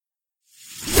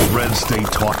Red State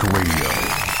Talk Radio.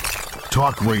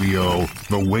 Talk radio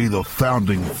the way the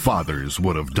founding fathers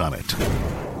would have done it.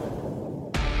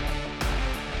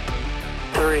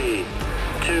 3,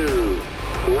 2,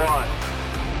 1.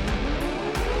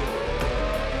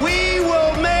 We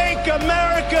will make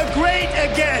America great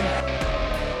again.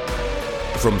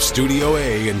 From Studio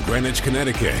A in Greenwich,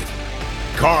 Connecticut,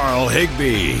 Carl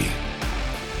Higbie.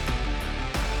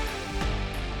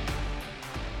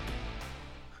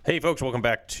 Hey, folks, welcome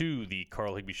back to the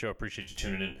Carl Higbie Show. Appreciate you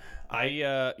tuning in.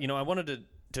 I wanted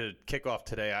to kick off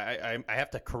today. I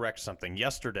have to correct something.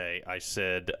 Yesterday, I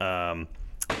said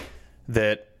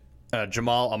that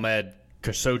Jamal Ahmed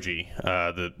Khashoggi,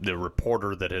 the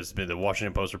reporter that has been, the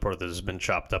Washington Post reporter that has been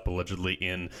chopped up allegedly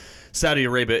in Saudi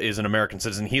Arabia, is an American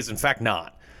citizen. He is, in fact,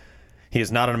 not. He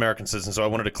is not an American citizen, so I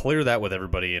wanted to clear that with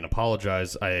everybody and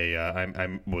apologize.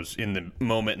 I was in the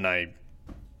moment, and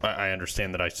I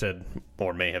understand that I said,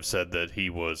 or may have said, that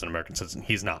he was an American citizen.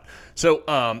 He's not. So,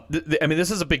 this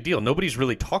is a big deal. Nobody's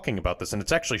really talking about this, and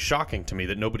it's actually shocking to me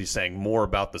that nobody's saying more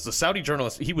about this. The Saudi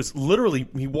journalist, he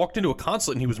walked into a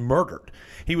consulate and he was murdered.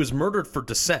 He was murdered for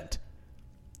dissent.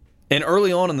 And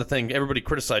early on in the thing, everybody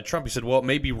criticized Trump. He said, well, it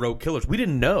may be rogue killers. We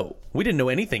didn't know. We didn't know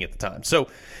anything at the time. So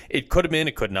it could have been,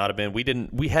 it could not have been.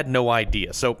 We had no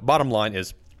idea. So bottom line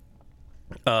is,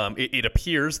 it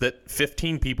appears that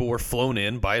 15 people were flown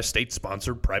in by a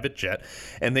state-sponsored private jet,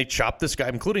 and they chopped this guy,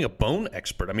 including a bone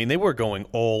expert. I mean, they were going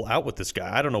all out with this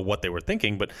guy. I don't know what they were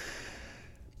thinking, but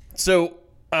so,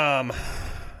 what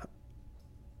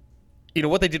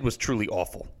they did was truly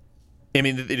awful. I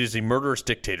mean, it is a murderous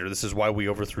dictator. This is why we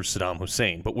overthrew Saddam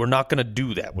Hussein, but we're not going to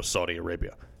do that with Saudi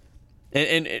Arabia.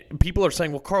 And people are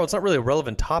saying, well, Carl, it's not really a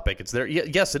relevant topic. It's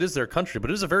yes, it is their country, but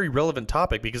it is a very relevant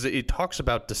topic because it talks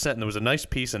about dissent. And there was a nice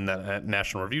piece in that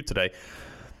National Review today.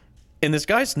 And this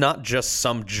guy's not just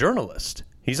some journalist.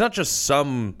 He's not just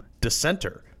some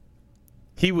dissenter.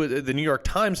 The New York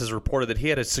Times has reported that he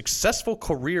had a successful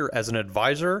career as an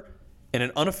advisor and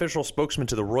an unofficial spokesman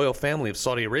to the royal family of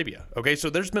Saudi Arabia. Okay, so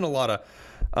there's been a lot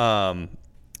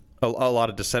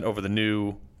of dissent over the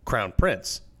new crown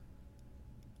prince.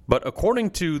 But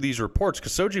according to these reports,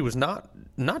 Khashoggi was not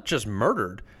just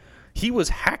murdered. He was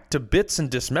hacked to bits and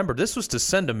dismembered. This was to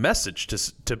send a message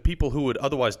to people who would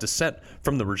otherwise dissent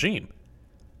from the regime.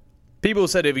 People who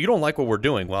said, if you don't like what we're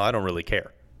doing, well, I don't really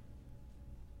care.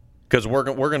 Because we're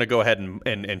going to go ahead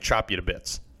and chop you to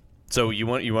bits. So you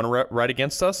want to write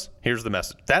against us? Here's the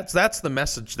message. That's the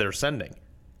message they're sending.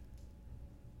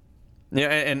 Yeah,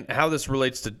 and how this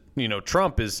relates to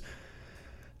Trump is,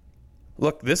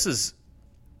 look,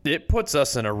 it puts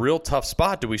us in a real tough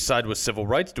spot. Do we side with civil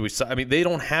rights? They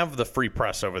don't have the free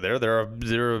press over there.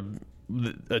 They're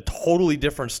a totally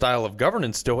different style of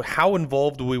governance. So how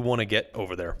involved do we want to get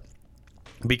over there?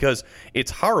 Because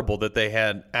it's horrible that they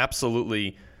had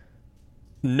absolutely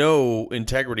no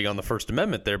integrity on the First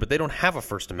Amendment there, but they don't have a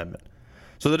First Amendment.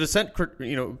 So the dissent,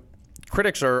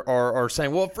 critics are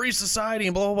saying, well, free society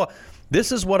and blah, blah, blah.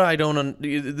 This is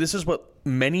what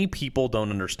many people don't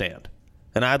understand.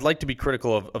 And I'd like to be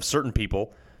critical of certain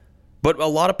people, but a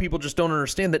lot of people just don't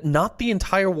understand that not the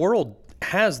entire world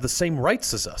has the same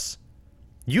rights as us.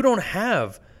 You don't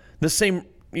have the same,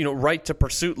 right to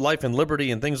pursue life and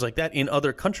liberty and things like that in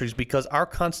other countries because our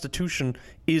Constitution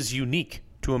is unique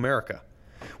to America.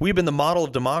 We've been the model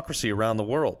of democracy around the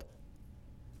world.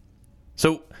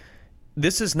 So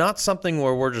this is not something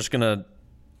where we're just going to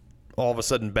all of a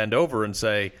sudden bend over and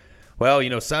say,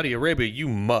 well, Saudi Arabia,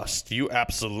 you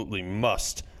absolutely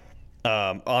must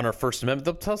honor First Amendment.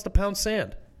 They'll tell us to pound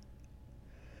sand.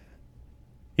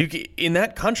 In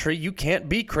that country, you can't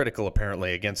be critical,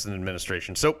 apparently, against an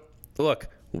administration. So, look,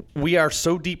 we are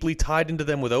so deeply tied into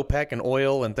them with OPEC and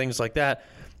oil and things like that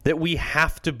we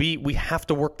have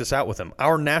to work this out with them.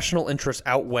 Our national interests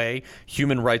outweigh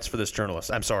human rights for this journalist.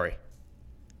 I'm sorry.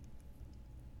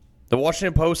 The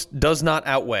Washington Post does not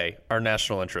outweigh our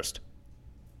national interest.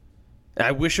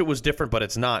 I wish it was different, but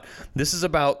it's not. This is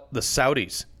about the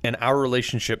Saudis and our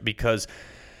relationship because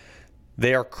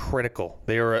they are critical.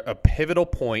 They are a pivotal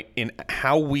point in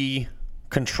how we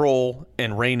control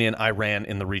and rein in Iran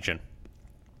in the region.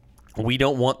 We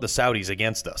don't want the Saudis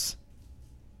against us.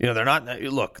 They're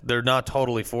not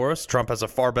totally for us. Trump has a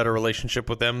far better relationship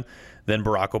with them than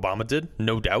Barack Obama did,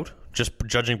 no doubt, just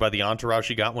judging by the entourage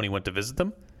he got when he went to visit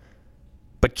them.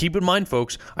 But keep in mind,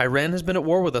 folks, Iran has been at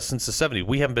war with us since the 70s.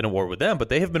 We haven't been at war with them, but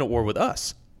they have been at war with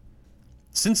us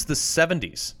since the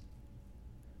 70s.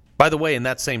 By the way, in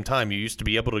that same time, you used to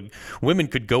be able to, women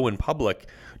could go in public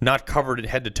not covered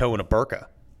head to toe in a burqa.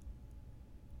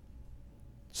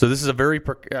 So this is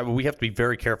we have to be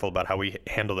very careful about how we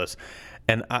handle this.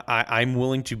 And I'm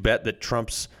willing to bet that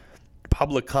Trump's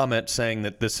public comment saying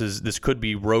that this could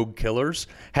be rogue killers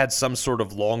had some sort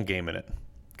of long game in it,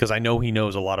 because I know he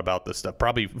knows a lot about this stuff.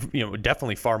 Probably,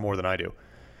 definitely far more than I do.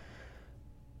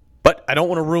 But I don't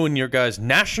want to ruin your guys'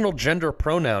 National Gender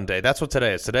Pronoun Day. That's what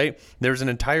today is. Today, there's an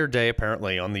entire day,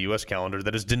 apparently, on the U.S. calendar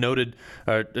that is devoted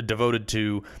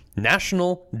to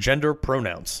national gender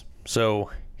pronouns.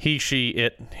 So he, she,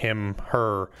 it, him,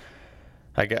 her.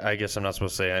 I guess I'm not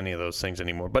supposed to say any of those things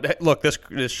anymore. But hey, look,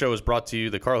 this show is brought to you,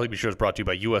 the Carl Higbee Show is brought to you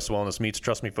by U.S. Wellness Meats.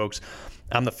 Trust me, folks,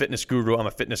 I'm the fitness guru. I'm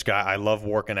a fitness guy. I love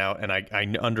working out, and I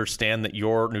understand that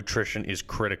your nutrition is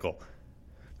critical.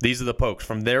 These are the pokes.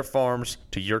 From their farms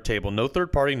to your table. No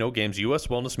third party, no games. U.S.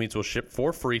 Wellness Meats will ship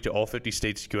for free to all 50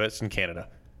 states, U.S. and Canada,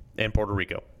 and Puerto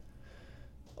Rico.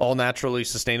 All naturally,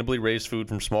 sustainably raised food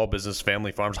from small business,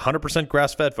 family farms. 100%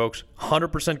 grass-fed, folks.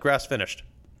 100% grass-finished.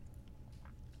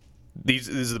 This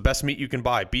is the best meat you can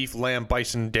buy. Beef, lamb,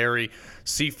 bison, dairy,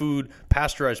 seafood,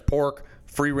 pasteurized pork,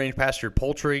 free-range pastured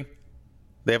poultry.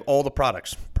 They have all the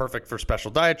products. Perfect for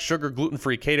special diets, sugar,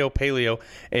 gluten-free, keto, paleo,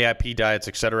 AIP diets,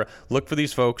 etc. Look for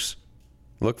these folks.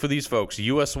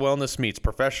 U.S. Wellness Meats.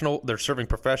 Professional. They're serving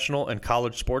professional and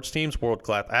college sports teams,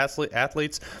 world-class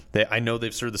athletes. I know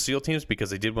they've served the SEAL teams because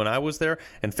they did when I was there,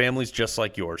 and families just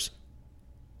like yours.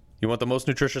 You want the most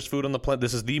nutritious food on the planet?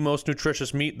 This is the most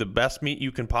nutritious meat, the best meat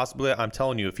you can possibly. I'm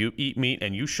telling you, if you eat meat,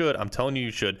 and you should, I'm telling you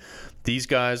should, these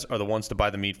guys are the ones to buy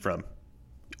the meat from.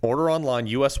 Order online,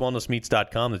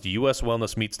 uswellnessmeats.com. That's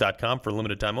uswellnessmeats.com for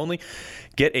limited time only.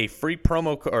 Get a free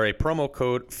promo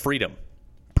code FREEDOM.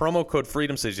 Promo code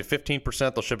FREEDOM saves you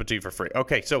 15%. They'll ship it to you for free.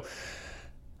 Okay, so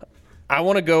I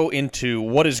want to go into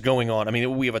what is going on. I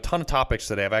mean, we have a ton of topics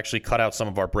today. I've actually cut out some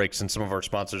of our breaks and some of our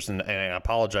sponsors, and I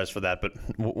apologize for that, but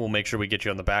we'll make sure we get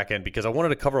you on the back end because I wanted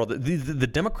to cover all the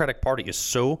Democratic Party is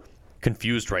so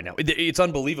confused right now. It's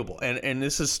unbelievable, and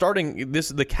this is starting.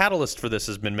 The catalyst for this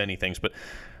has been many things, but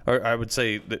I would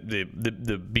say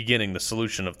the beginning, the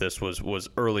solution of this was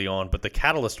early on, but the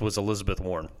catalyst was Elizabeth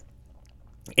Warren.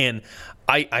 And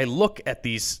I look at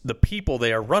the people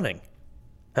they are running.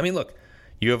 I mean, look,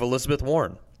 you have Elizabeth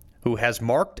Warren, who has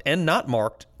marked and not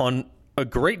marked on a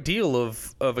great deal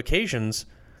of occasions,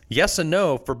 yes and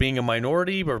no, for being a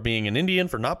minority, or being an Indian,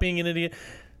 for not being an Indian.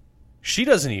 She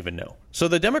doesn't even know. So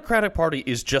the Democratic Party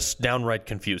is just downright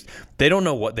confused. They don't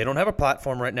know they don't have a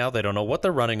platform right now. They don't know what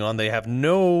they're running on. They have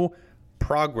no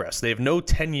progress. They have no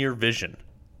 10-year vision.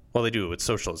 Well, they do. It's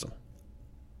socialism.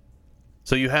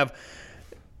 So you have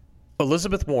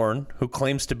Elizabeth Warren, who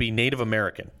claims to be Native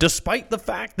American, despite the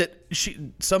fact that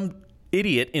some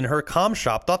idiot in her comm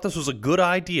shop thought this was a good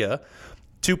idea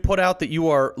to put out that you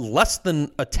are less than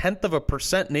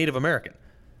 0.1% Native American.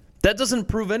 That doesn't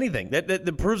prove anything.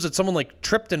 That proves that someone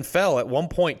tripped and fell at one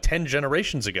point 10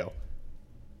 generations ago.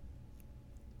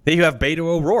 Then you have Beto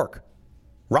O'Rourke.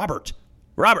 Robert.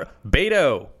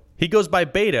 Beto. He goes by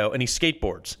Beto and he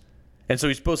skateboards. And so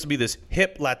he's supposed to be this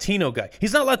hip Latino guy.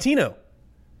 He's not Latino.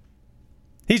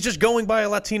 He's just going by a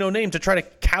Latino name to try to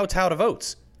kowtow to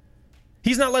votes.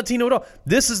 He's not Latino at all.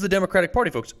 This is the Democratic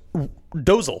Party, folks.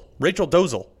 Rachel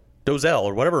Dolezal,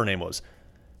 or whatever her name was.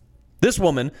 This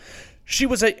woman, she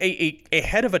was a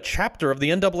head of a chapter of the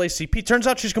NAACP. Turns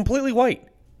out she's completely white.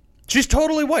 She's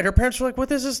totally white. Her parents were like, "What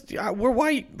is this? We're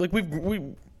white."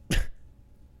 We.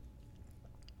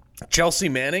 Chelsea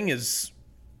Manning is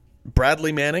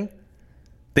Bradley Manning.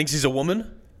 Thinks he's a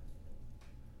woman.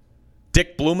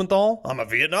 Dick Blumenthal, I'm a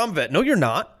Vietnam vet. No, you're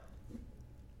not.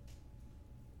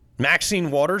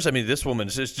 Maxine Waters, I mean, this woman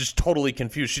is just totally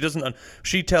confused.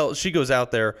 She goes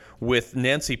out there with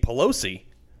Nancy Pelosi,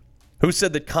 who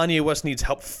said that Kanye West needs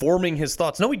help forming his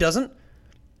thoughts. No, he doesn't.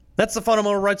 That's the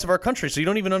fundamental rights of our country, so you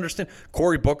don't even understand.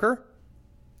 Cory Booker,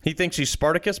 he thinks he's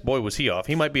Spartacus. Boy, was he off.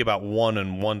 He might be about 1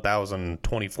 in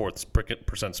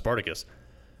 1,024% Spartacus.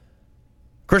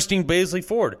 Christine Blasey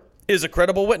Ford is a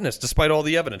credible witness, despite all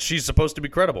the evidence. She's supposed to be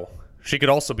credible. She could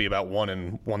also be about 1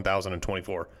 in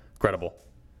 1,024 credible.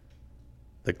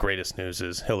 The greatest news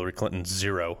is Hillary Clinton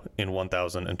 0 in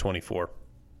 1,024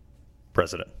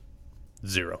 president.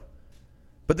 0.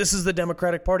 But this is the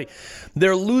Democratic Party.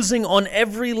 They're losing on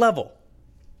every level.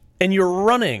 And you're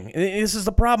running. This is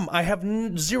the problem. I have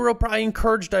zero. I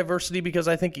encourage diversity because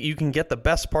I think you can get the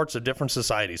best parts of different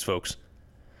societies, folks.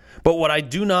 But what I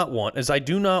do not want is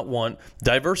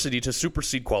diversity to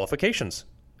supersede qualifications.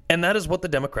 And that is what the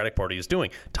Democratic Party is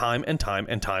doing time and time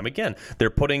and time again. They're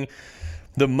putting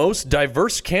the most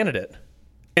diverse candidate,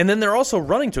 and then they're also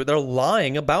running to it. They're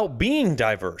lying about being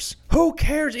diverse. Who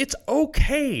cares? It's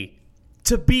okay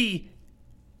to be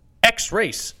X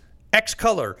race, X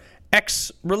color,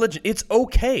 X religion. It's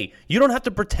okay. You don't have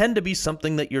to pretend to be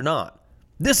something that you're not.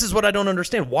 This is what I don't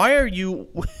understand. Why are you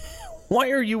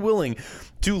Why are you willing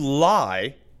to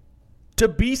lie to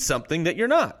be something that you're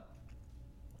not?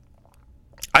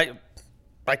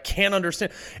 I can't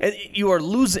understand. And you are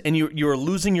losing, and you are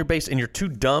losing your base, and you're too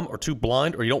dumb or too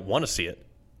blind, or you don't want to see it.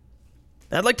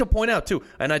 And I'd like to point out too,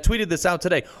 and I tweeted this out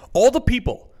today, all the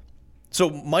people. So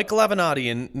Michael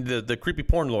Avenatti and the creepy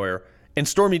porn lawyer and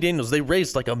Stormy Daniels, they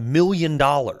raised like $1 million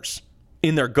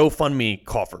in their GoFundMe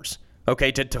coffers.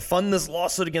 Okay, to fund this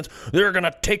lawsuit against, they're going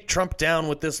to take Trump down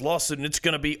with this lawsuit, and it's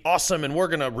going to be awesome, and we're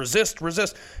going to resist.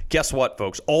 Guess what,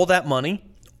 folks? All that money,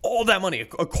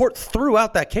 a court threw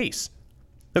out that case.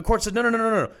 The court said,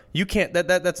 no, you can't.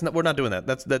 That's not. We're not doing that.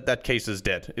 That case is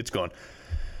dead. It's gone.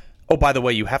 Oh, by the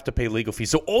way, you have to pay legal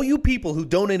fees. So all you people who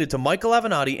donated to Michael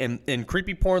Avenatti and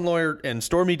creepy porn lawyer and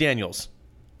Stormy Daniels,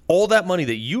 all that money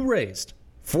that you raised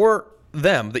for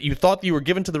them that you thought you were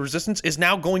given to the resistance is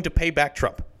now going to pay back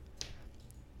Trump.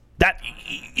 That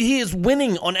he is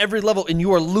winning on every level, and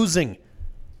you are losing.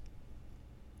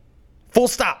 Full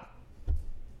stop.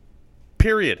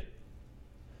 Period.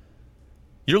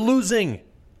 You're losing.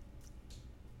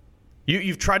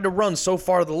 You've tried to run so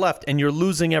far to the left, and you're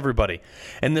losing everybody.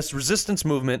 And this resistance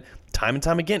movement, time and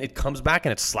time again, it comes back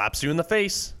and it slaps you in the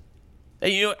face.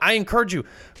 And, I encourage you,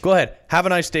 go ahead, have a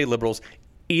nice day, liberals.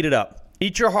 Eat it up.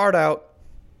 Eat your heart out.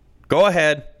 Go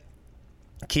ahead.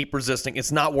 Keep resisting.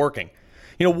 It's not working.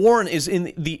 Warren is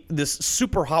in this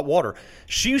super hot water.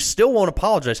 She still won't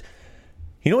apologize.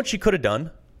 You know what she could have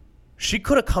done? She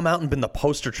could have come out and been the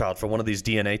poster child for one of these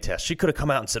DNA tests. She could have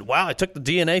come out and said, wow, I took the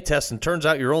DNA test and turns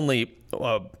out you're only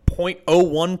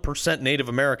 0.01% Native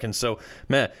American. So,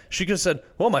 man, she could have said,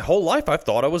 well, my whole life I've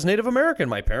thought I was Native American.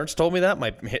 My parents told me that.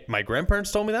 My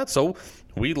grandparents told me that. So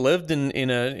we lived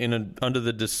under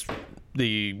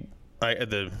the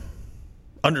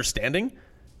understanding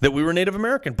that we were Native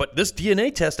American. But this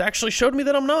DNA test actually showed me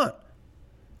that I'm not.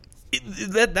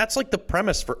 That's like the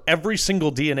premise for every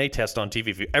single DNA test on TV.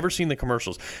 If you've ever seen the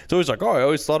commercials, it's always like, oh, I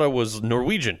always thought I was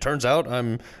Norwegian. Turns out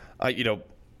I'm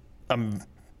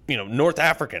North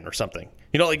African or something.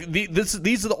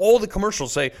 These are all the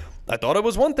commercials say, I thought I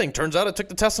was one thing. Turns out I took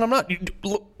the test and I'm not.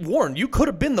 Warren, you could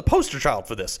have been the poster child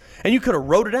for this, and you could have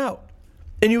wrote it out.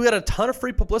 And you got a ton of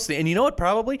free publicity. And you know what?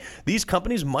 Probably these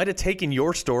companies might have taken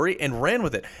your story and ran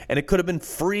with it, and it could have been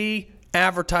free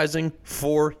advertising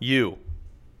for you.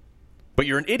 But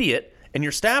you're an idiot, and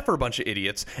your staff are a bunch of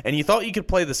idiots, and you thought you could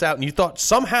play this out, and you thought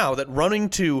somehow that running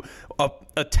to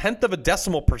a tenth of a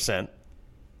decimal percent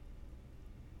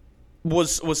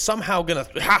was somehow going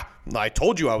to, I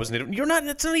told you I was Native. You're not,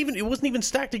 it wasn't even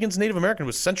stacked against Native American. It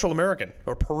was Central American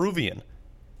or Peruvian.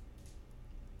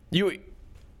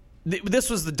 This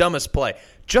was the dumbest play.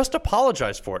 Just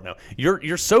apologize for it now.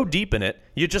 You're so deep in it,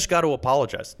 you just got to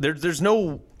apologize. There's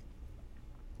no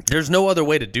other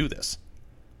way to do this.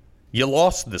 You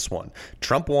lost this one.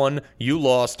 Trump won. You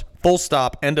lost. Full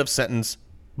stop. End of sentence.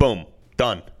 Boom.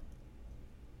 Done.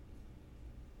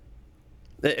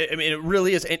 I mean, it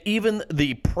really is. And even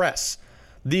the press,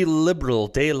 the liberal,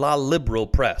 de la liberal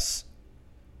press,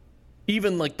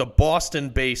 even like the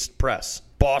Boston-based press,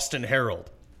 Boston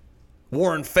Herald,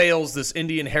 Warren fails this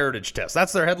Indian heritage test.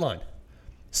 That's their headline.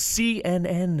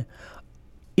 CNN.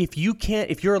 If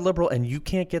you're a liberal and you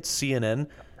can't get CNN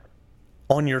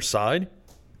on your side,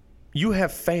 you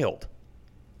have failed.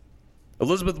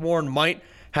 Elizabeth Warren might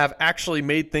have actually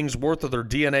made things worth of their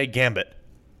DNA gambit.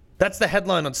 That's the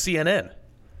headline on CNN.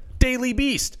 Daily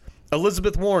Beast.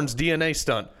 Elizabeth Warren's DNA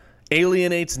stunt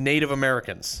alienates Native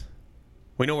Americans.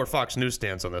 We know where Fox News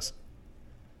stands on this.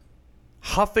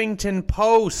 Huffington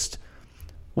Post.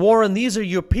 Warren, these are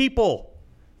your people.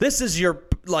 This is your,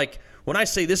 when I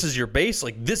say this is your base,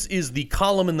 this is the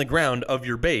column in the ground of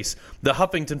your base. The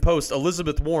Huffington Post,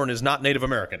 Elizabeth Warren is not Native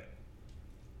American.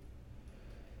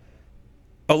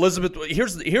 Here's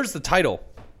the title.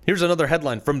 Here's another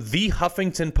headline from the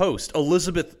Huffington Post.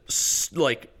 Elizabeth,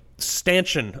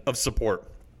 stanchion of support.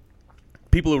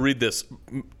 People who read this,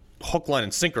 hook, line,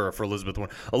 and sinker are for Elizabeth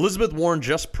Warren. Elizabeth Warren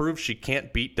just proved she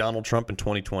can't beat Donald Trump in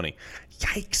 2020.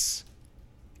 Yikes.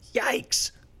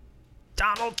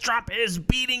 Donald Trump is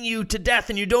beating you to death,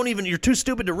 and you're too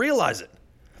stupid to realize it.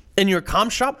 In your comm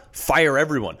shop, fire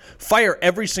everyone. Fire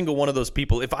every single one of those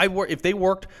people. If they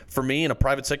worked for me in a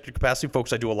private sector capacity,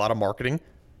 folks, I do a lot of marketing.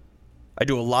 I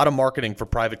do a lot of marketing for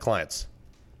private clients.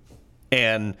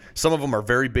 And some of them are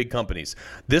very big companies.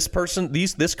 This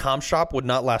comm shop would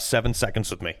not last 7 seconds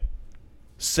with me.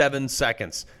 7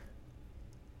 seconds.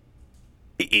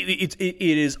 It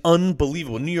is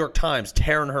unbelievable. New York Times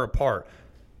tearing her apart.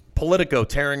 Politico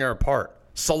tearing her apart.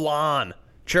 Salon.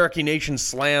 Cherokee Nation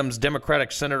slams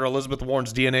Democratic Senator Elizabeth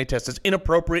Warren's DNA test. It's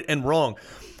inappropriate and wrong.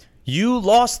 You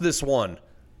lost this one.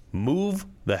 move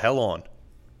the hell on.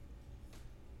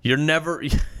 You're never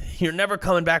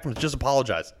coming back from this. Just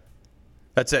apologize.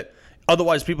 That's it.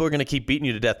 Otherwise, people are going to keep beating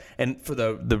you to death. And for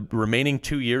the remaining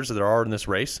 2 years that there are in this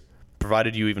race,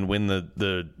 provided you even win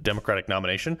the Democratic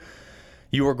nomination,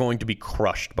 you are going to be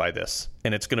crushed by this.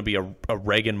 And it's going to be a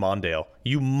Reagan-Mondale.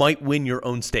 You might win your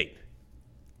own state.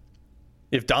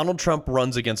 If Donald Trump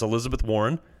runs against Elizabeth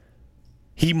Warren,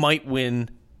 he might win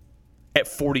at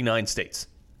 49 states.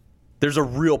 There's a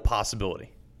real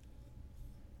possibility.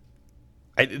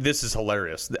 This is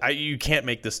hilarious. You can't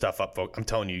make this stuff up, folks. I'm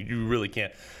telling you, you really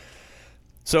can't.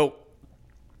 So,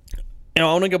 I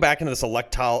want to go back into this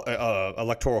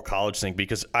electoral college thing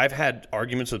because I've had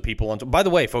arguments with people on. By the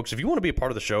way, folks, if you want to be a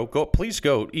part of the show, please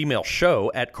go email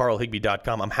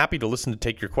show@carlhigbee.com. I'm happy to listen to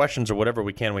take your questions or whatever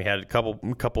we can. We had a couple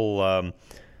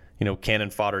cannon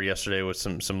fodder yesterday with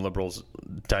some liberals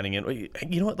dining in.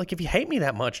 You know what? Like, if you hate me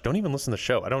that much, don't even listen to the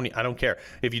show. I don't care.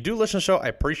 If you do listen to the show, I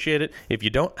appreciate it. If you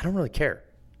don't, I don't really care.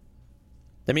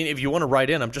 I mean, if you want to write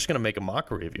in, I'm just going to make a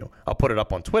mockery of you. I'll put it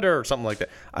up on Twitter or something like that.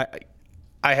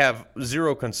 I have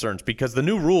zero concerns because the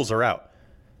new rules are out.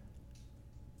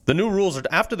 The new rules are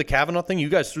after the Kavanaugh thing. You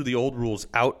guys threw the old rules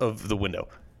out of the window.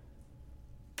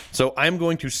 So I'm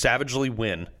going to savagely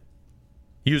win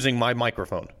using my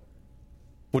microphone.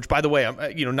 Which, by the way,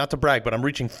 I'm not to brag, but I'm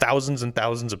reaching thousands and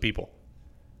thousands of people.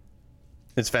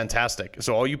 It's fantastic.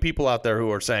 So all you people out there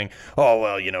who are saying, "Oh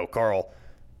well, Carl,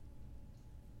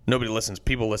 nobody listens."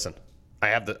 People listen. I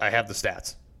have the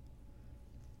stats.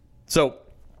 So,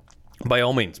 by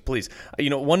all means, please.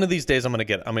 One of these days I'm gonna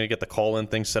get the call-in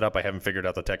thing set up. I haven't figured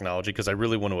out the technology because I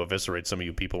really want to eviscerate some of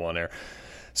you people on air.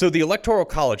 So the Electoral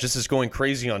College, this is going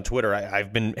crazy on Twitter.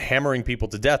 I've been hammering people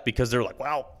to death because they're like,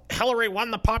 "Well, Hillary won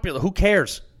the popular." Who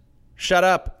cares? Shut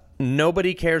up.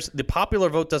 Nobody cares. The popular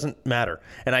vote doesn't matter.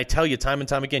 And I tell you time and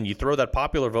time again, you throw that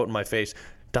popular vote in my face.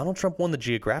 Donald Trump won the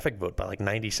geographic vote by like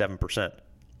 97%.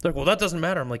 They're like, "Well, that doesn't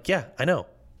matter." I'm like, yeah, I know.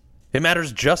 It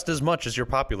matters just as much as your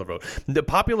popular vote. The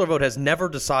popular vote has never, ever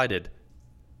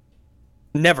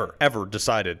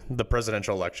decided the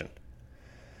presidential election.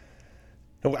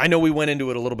 I know we went into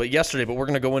it a little bit yesterday, but we're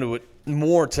going to go into it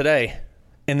more today.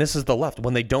 And this is the left.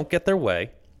 When they don't get their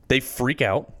way, they freak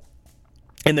out,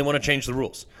 and they want to change the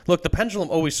rules. Look, the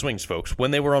pendulum always swings, folks. When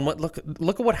they were on, look at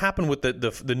what happened with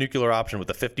the nuclear option with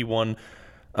the 51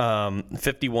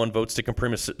 votes to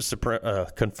confirm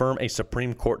a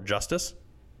Supreme Court justice.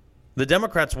 The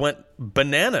Democrats went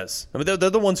bananas. I mean, they're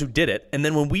the ones who did it. And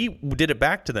then when we did it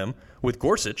back to them with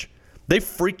Gorsuch, they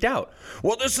freaked out.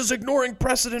 Well, this is ignoring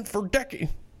precedent for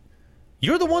decades.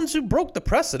 You're the ones who broke the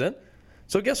precedent.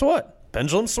 So guess what?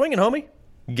 Pendulum's swinging, homie.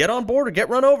 Get on board or get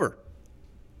run over.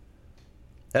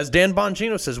 As Dan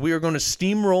Bongino says, we are going to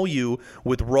steamroll you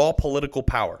with raw political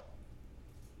power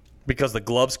because the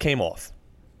gloves came off.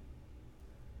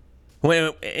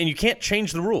 And you can't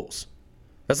change the rules.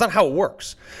 That's not how it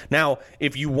works. Now,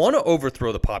 if you want to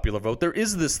overthrow the popular vote, there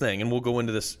is this thing, and we'll go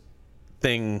into this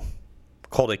thing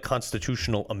called a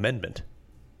constitutional amendment.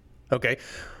 Okay?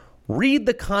 Read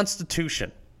the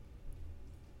Constitution.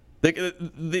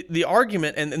 The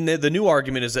argument, and the new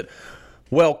argument is that,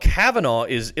 well, Kavanaugh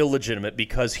is illegitimate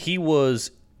because he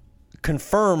was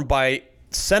confirmed by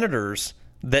senators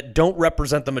that don't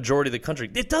represent the majority of the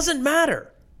country. It doesn't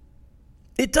matter.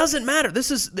 It doesn't matter.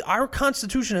 Our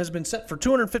Constitution has been set for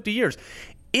 250 years.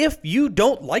 If you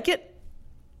don't like it,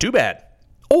 too bad.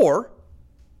 Or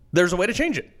there's a way to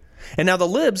change it. And now the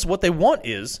libs, what they want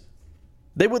is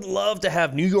they would love to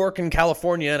have New York and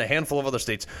California and a handful of other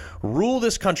states rule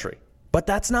this country. But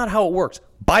that's not how it works.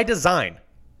 By design.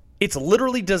 It's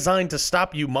literally designed to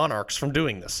stop you monarchs from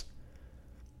doing this.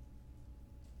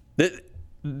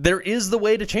 There is the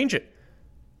way to change it.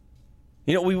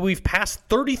 We've passed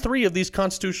 33 of these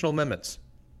constitutional amendments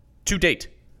to date.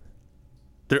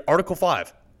 They're Article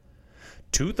 5.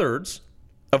 2/3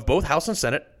 of both House and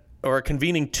Senate are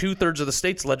convening 2/3 of the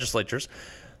states' legislatures,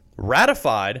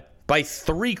 ratified by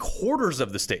 3/4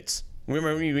 of the states.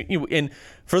 And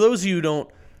for those of you who don't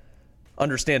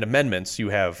understand amendments, you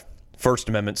have First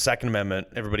Amendment, Second Amendment.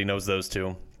 Everybody knows those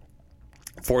two.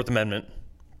 Fourth Amendment,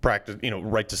 practice,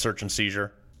 right to search and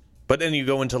seizure. But then you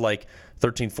go into like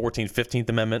 13th, 14th, 15th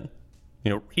Amendment,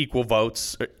 equal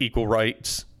votes, equal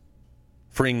rights,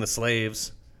 freeing the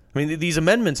slaves. I mean, these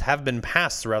amendments have been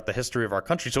passed throughout the history of our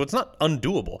country, so it's not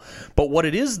undoable. But what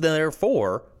it is there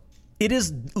for, it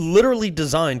is literally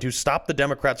designed to stop the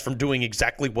Democrats from doing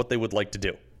exactly what they would like to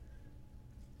do.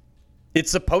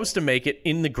 It's supposed to make it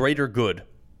in the greater good,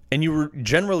 and you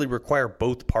generally require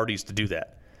both parties to do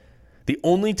that. The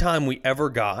only time we ever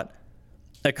got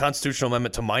a constitutional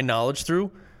amendment, to my knowledge,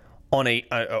 through on a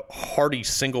hearty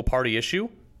single-party issue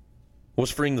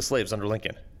was freeing the slaves under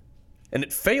Lincoln. And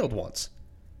it failed once.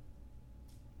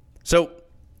 So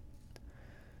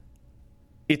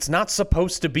it's not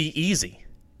supposed to be easy.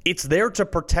 It's there to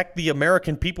protect the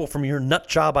American people from your nut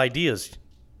job ideas.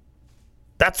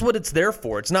 That's what it's there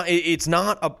for. It's not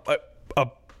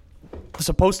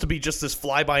supposed to be just this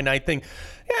fly-by-night thing.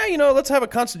 Yeah, let's have a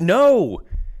constant. No.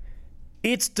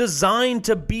 It's designed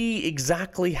to be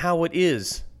exactly how it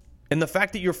is. And the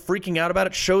fact that you're freaking out about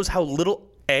it shows how little,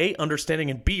 A,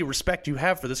 understanding, and B, respect you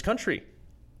have for this country.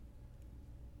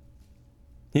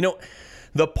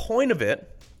 The point of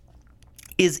it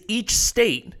is each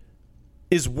state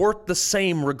is worth the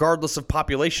same regardless of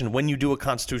population when you do a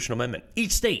constitutional amendment.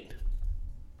 Each state.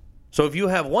 So if you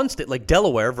have one state like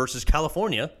Delaware versus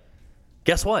California,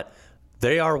 guess what?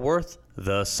 They are worth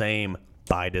the same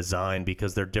by design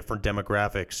because they're different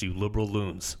demographics, you liberal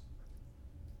loons.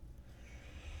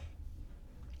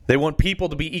 They want people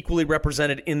to be equally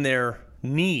represented in their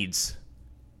needs,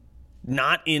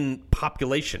 not in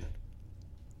population.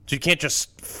 So you can't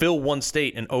just fill one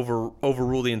state and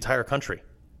overrule the entire country.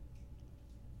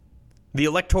 The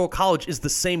Electoral College is the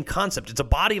same concept. It's a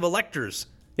body of electors.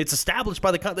 It's established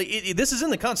by this is in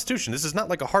the Constitution. This is not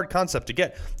like a hard concept to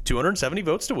get. 270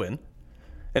 votes to win.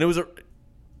 And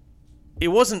it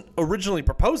wasn't originally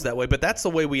proposed that way, but that's the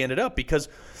way we ended up because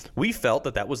we felt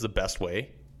that was the best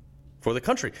way for the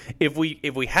country. If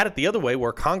we had it the other way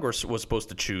where Congress was supposed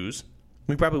to choose,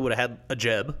 we probably would have had a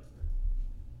JEB.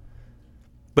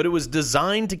 But it was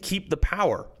designed to keep the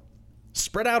power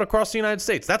spread out across the United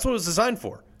States. That's what it was designed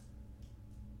for.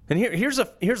 And here's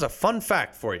a fun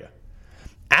fact for you.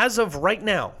 As of right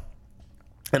now,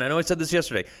 and I know I said this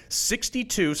yesterday,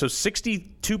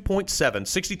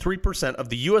 63% of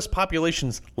the U.S.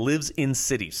 population lives in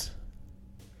cities.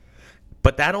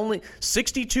 But that only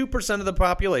 62% of the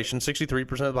population,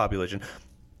 63% of the population,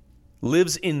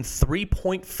 lives in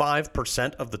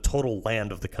 3.5% of the total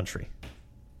land of the country.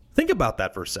 Think about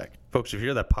that for a sec. Folks, if you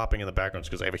hear that popping in the background, it's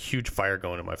because I have a huge fire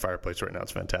going in my fireplace right now.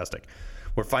 It's fantastic.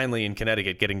 We're finally in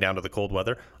Connecticut getting down to the cold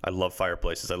weather. I love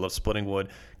fireplaces. I love splitting wood.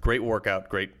 Great workout.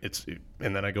 Great.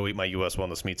 And then I go eat my U.S.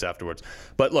 wellness meats afterwards.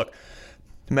 But look,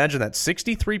 imagine that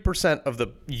 63% of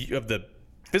the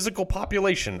physical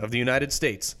population of the United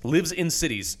States lives in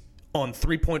cities on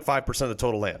 3.5% of the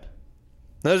total land.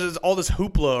 Now, there's all this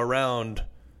hoopla around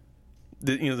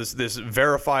this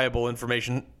verifiable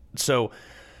information. So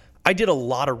I did a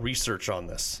lot of research on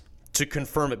this to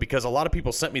confirm it because a lot of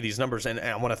people sent me these numbers, and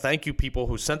I want to thank you people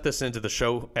who sent this into the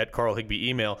show at Carl Higbee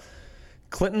email.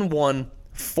 Clinton won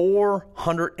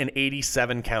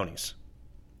 487 counties.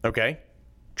 Okay?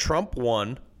 Trump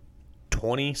won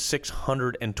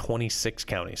 2,626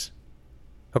 counties.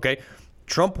 Okay?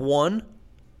 Trump won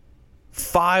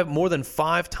more than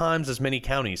 5 times as many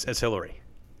counties as Hillary.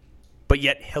 But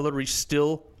yet Hillary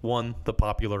still won the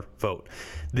popular vote.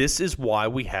 This is why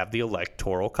we have the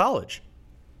Electoral College.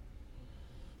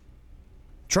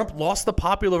 Trump lost the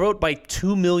popular vote by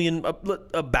 2 million,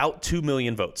 about 2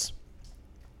 million votes.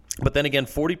 But then again,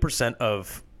 40%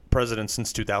 of presidents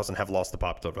since 2000 have lost the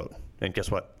popular vote. And guess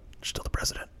what? They're still the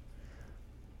president.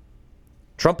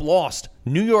 Trump lost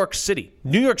New York City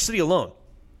alone,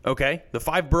 okay? The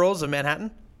 5 boroughs of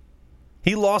Manhattan.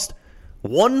 He lost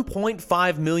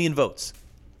 1.5 million votes.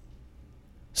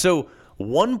 So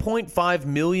 1.5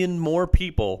 million more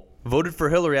people voted for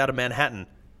Hillary out of Manhattan,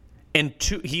 and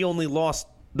he only lost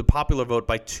the popular vote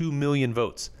by 2 million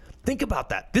votes. Think about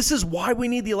that. This is why we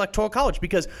need the Electoral College,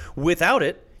 because without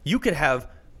it, you could have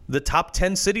the top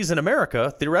 10 cities in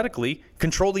America, theoretically,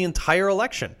 control the entire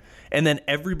election, and then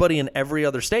everybody in every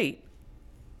other state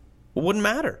wouldn't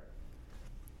matter.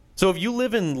 So if you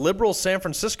live in liberal San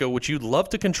Francisco, which you'd love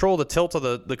to control the tilt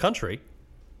of the country,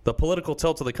 the political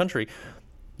tilt of the country,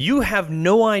 you have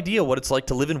no idea what it's like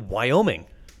to live in Wyoming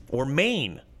or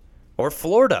Maine or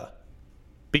Florida,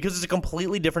 because it's a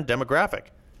completely different demographic.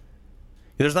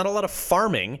 There's not a lot of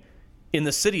farming in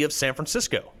the city of San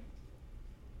Francisco.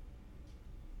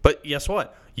 But guess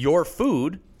what? Your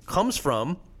food comes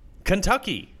from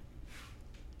Kentucky.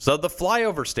 So the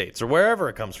flyover states or wherever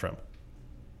it comes from.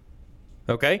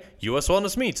 Okay? U.S.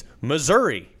 Wellness Meats,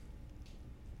 Missouri.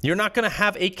 You're not going to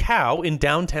have a cow in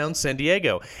downtown San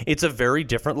Diego. It's a very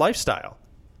different lifestyle.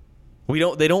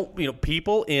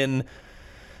 People in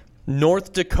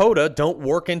North Dakota don't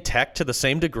work in tech to the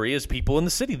same degree as people in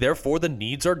the city. Therefore, the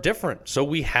needs are different. So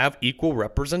we have equal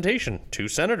representation. 2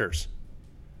 senators.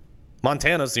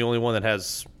 Montana's the only one that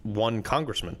has 1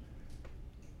 congressman.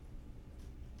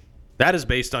 That is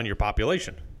based on your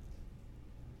population.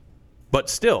 But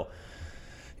still,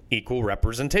 equal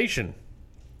representation.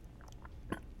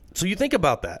 So you think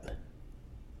about that.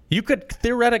 You could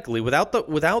theoretically, without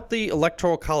the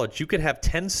Electoral College, you could have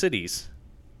 10 cities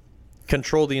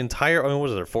control the entire, what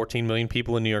was there, 14 million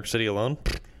people in New York City alone?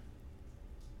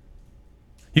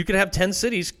 You could have 10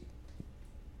 cities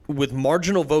with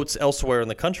marginal votes elsewhere in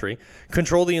the country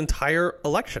control the entire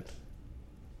election.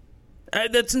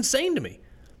 That's insane to me.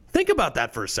 Think about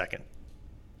that for a second.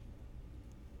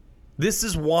 This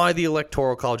is why the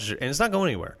Electoral College is, and it's not going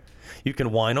anywhere. You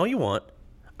can whine all you want.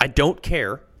 I don't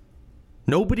care.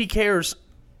 Nobody cares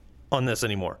on this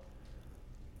anymore.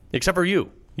 Except for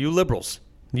you liberals.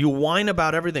 You whine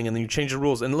about everything and then you change the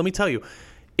rules. And let me tell you,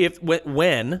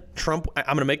 when Trump, I'm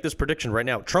going to make this prediction right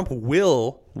now, Trump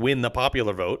will win the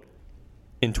popular vote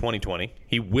in 2020.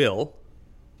 He will.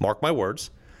 Mark my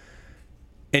words.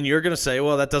 And you're going to say,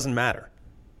 well, that doesn't matter.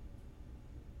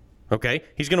 Okay?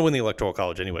 He's going to win the Electoral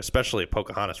College anyway, especially if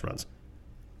Pocahontas runs.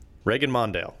 Reagan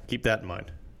Mondale. Keep that in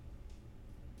mind.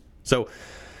 So,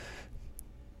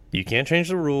 you can't change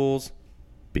the rules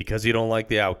because you don't like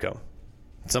the outcome.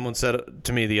 Someone said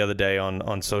to me the other day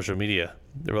on social media,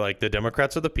 they were like, the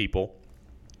Democrats are the people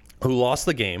who lost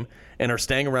the game and are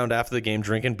staying around after the game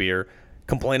drinking beer,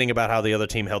 complaining about how the other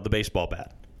team held the baseball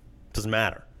bat. Doesn't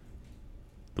matter.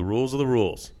 The rules are the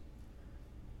rules.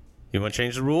 You want to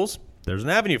change the rules? There's an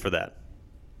avenue for that.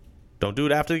 Don't do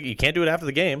it you can't do it after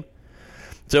the game.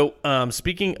 So,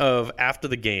 speaking of after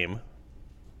the game,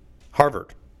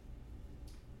 Harvard.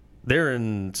 They're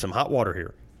in some hot water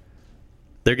here.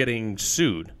 They're getting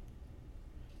sued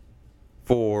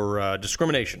for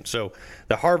discrimination. So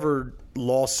the Harvard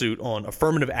lawsuit on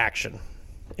affirmative action,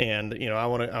 and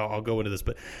I'll go into this,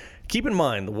 but keep in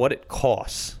mind what it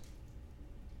costs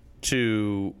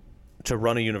to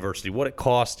run a university, what it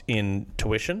costs in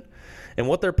tuition, and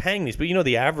what they're paying these. But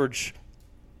the average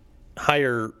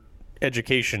higher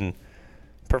education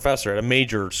professor at a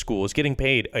major school is getting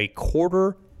paid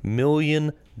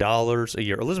 $250,000 a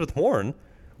year. Elizabeth Warren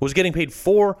was getting paid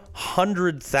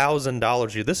 $400,000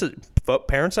 a year. This is,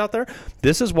 parents out there,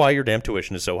 this is why your damn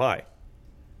tuition is so high.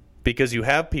 Because you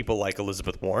have people like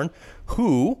Elizabeth Warren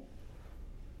who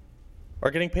are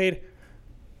getting paid,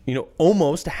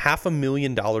 almost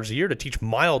 $500,000 a year to teach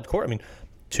mild course.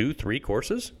 2-3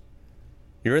 courses.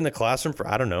 You're in the classroom for,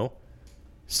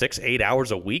 6-8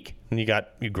 hours a week, and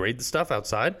you grade the stuff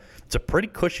outside. It's a pretty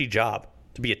cushy job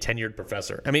to be a tenured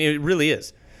professor. It really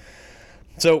is.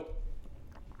 So,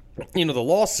 the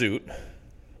lawsuit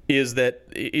is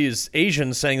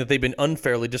Asians saying that they've been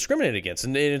unfairly discriminated against,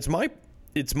 and it's my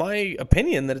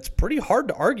opinion that it's pretty hard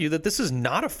to argue that this is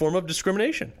not a form of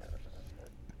discrimination.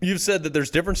 You've said that there's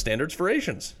different standards for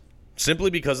Asians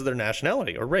simply because of their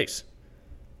nationality or race.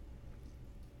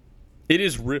 It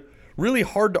is really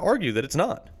hard to argue that it's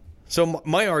not. So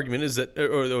my argument is that,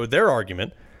 or their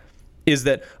argument is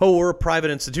that, we're a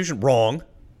private institution. Wrong.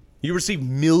 You receive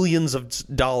millions of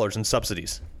dollars in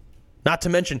subsidies. Not to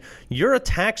mention, you're a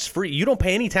tax-free. You don't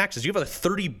pay any taxes. You have a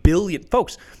 $30 billion.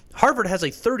 Folks, Harvard has a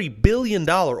 $30 billion,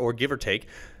 or give or take,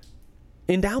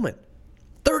 endowment.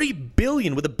 $30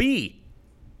 billion with a B.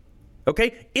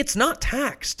 Okay? It's not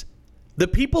taxed. The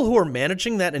people who are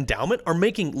managing that endowment are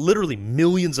making literally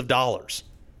millions of dollars.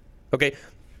 Okay?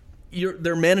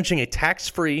 They're managing a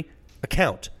tax-free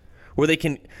account where they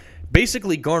can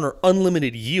basically garner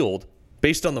unlimited yield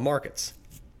based on the markets.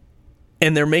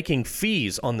 And they're making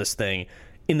fees on this thing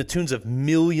in the tunes of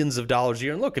millions of dollars a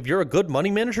year. And look, if you're a good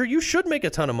money manager, you should make a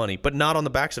ton of money, but not on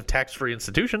the backs of tax-free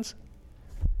institutions.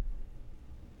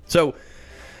 So,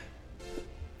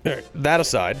 that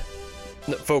aside,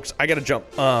 folks, I got to jump.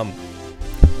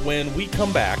 When we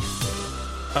come back,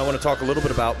 I want to talk a little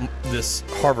bit about this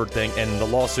Harvard thing and the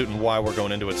lawsuit and why we're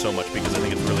going into it so much, because I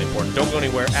think it's really important. Don't go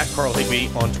anywhere. At Carl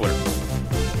Higbie on Twitter.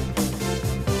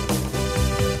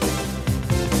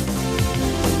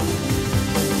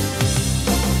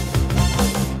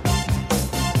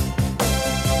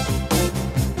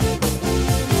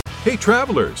 Hey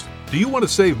travelers, do you want to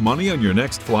save money on your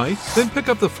next flight? Then pick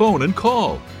up the phone and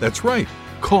call. That's right,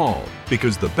 call,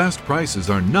 because the best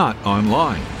prices are not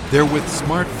online. They're with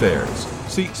SmartFares.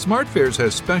 See, SmartFares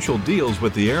has special deals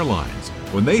with the airlines.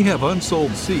 When they have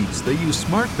unsold seats, they use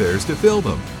SmartFares to fill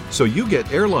them. So you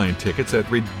get airline tickets at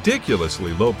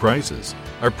ridiculously low prices.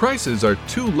 Our prices are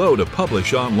too low to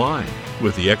publish online.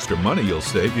 With the extra money you'll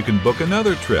save, you can book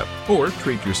another trip, or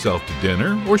treat yourself to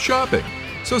dinner or shopping.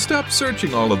 So stop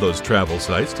searching all of those travel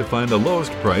sites to find the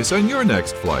lowest price on your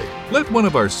next flight. Let one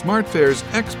of our SmartFares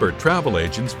expert travel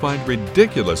agents find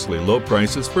ridiculously low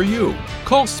prices for you.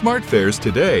 Call SmartFares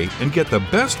today and get the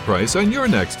best price on your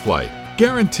next flight.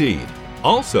 Guaranteed.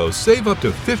 Also, save up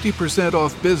to 50%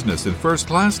 off business and first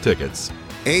class tickets.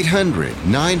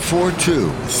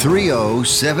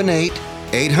 800-942-3078.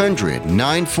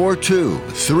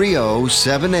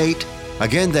 800-942-3078.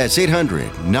 Again, that's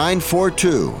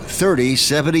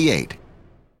 800-942-3078.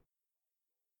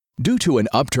 Due to an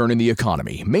upturn in the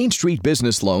economy, Main Street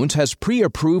Business Loans has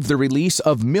pre-approved the release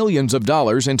of millions of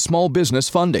dollars in small business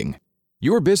funding.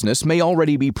 Your business may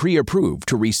already be pre-approved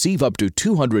to receive up to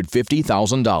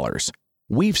 $250,000.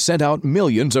 We've sent out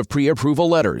millions of pre-approval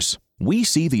letters. We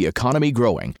see the economy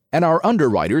growing, and our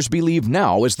underwriters believe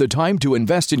now is the time to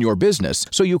invest in your business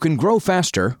so you can grow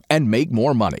faster and make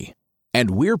more money.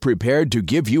 And we're prepared to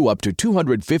give you up to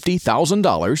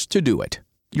 $250,000 to do it.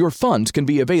 Your funds can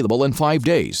be available in 5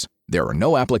 days. There are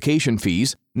no application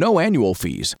fees, no annual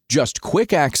fees, just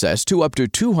quick access to up to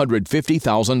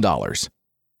 $250,000.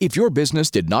 If your business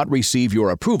did not receive your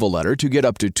approval letter to get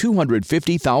up to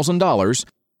 $250,000,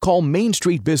 call Main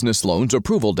Street Business Loans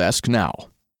Approval Desk now.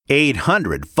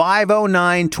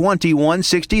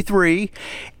 800-509-2163.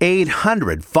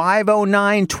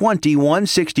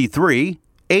 800-509-2163.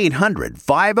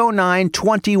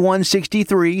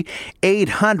 800-509-2163,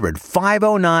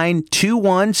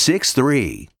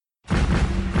 800-509-2163.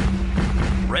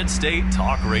 Red State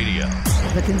Talk Radio.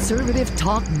 The conservative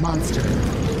talk monster.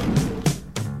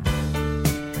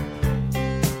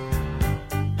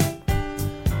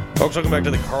 Folks, welcome back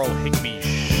to the Carl Higbie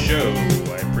Show.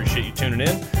 I appreciate you tuning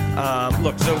in.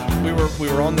 Look, so we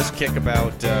were on this kick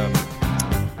about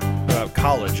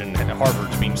college and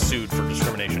Harvard's being sued for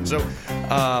discrimination. So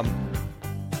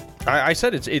I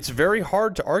said it's very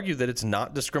hard to argue that it's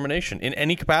not discrimination in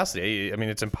any capacity. I mean,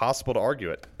 it's impossible to argue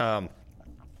it.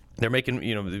 They're making,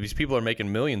 these people are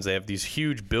making millions. They have these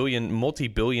huge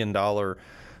multi-billion dollar,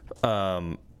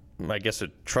 I guess,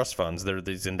 trust funds. They're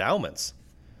these endowments.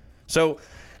 So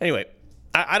anyway,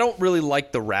 I don't really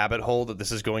like the rabbit hole that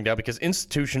this is going down, because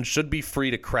institutions should be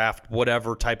free to craft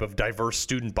whatever type of diverse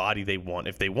student body they want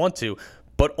if they want to,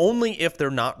 but only if they're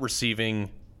not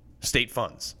receiving state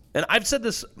funds. And I've said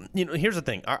this, here's the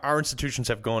thing. Our institutions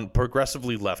have gone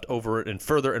progressively left over it and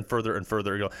further and further and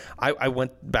further. I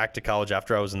went back to college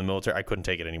after I was in the military. I couldn't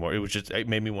take it anymore. It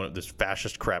made me want this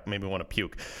fascist crap, made me want to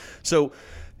puke. So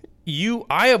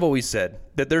I have always said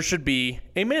that there should be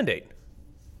a mandate.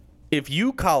 If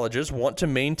you colleges want to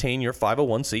maintain your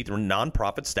 501c through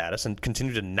nonprofit status and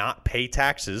continue to not pay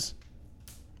taxes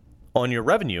on your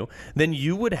revenue, then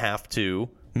you would have to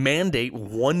mandate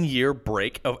 1 year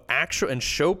break of actual and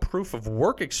show proof of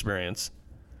work experience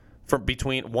from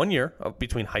between 1 year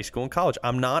between high school and college.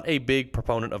 I'm not a big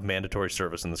proponent of mandatory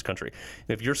service in this country.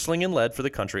 If you're slinging lead for the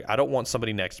country, I don't want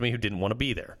somebody next to me who didn't want to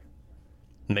be there.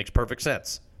 It makes perfect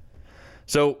sense.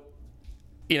 So,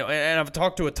 and I've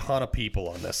talked to a ton of people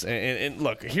on this. And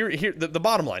look, here, the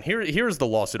bottom line. Here's the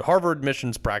lawsuit. Harvard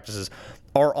admissions practices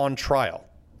are on trial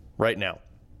right now,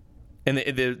 and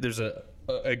there's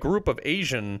a group of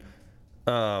Asian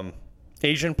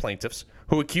plaintiffs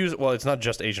who accuse. Well, it's not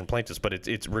just Asian plaintiffs, but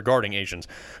it's regarding Asians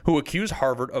who accuse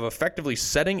Harvard of effectively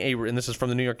setting and this is from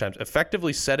the New York Times,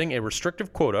 effectively setting a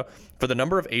restrictive quota for the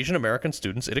number of Asian American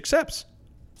students it accepts.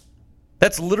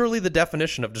 That's literally the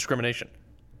definition of discrimination.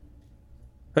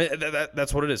 I mean,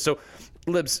 that's what it is. So,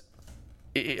 libs,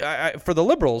 for the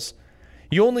liberals,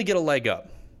 you only get a leg up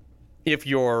if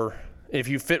you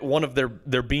fit one of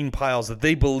their bean piles that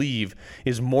they believe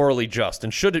is morally just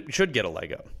and should get a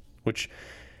leg up. Which,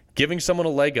 giving someone a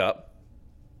leg up,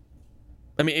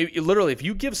 I mean, literally, if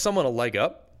you give someone a leg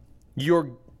up,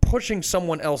 you're pushing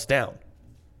someone else down.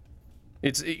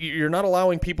 You're not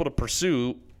allowing people to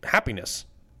pursue happiness.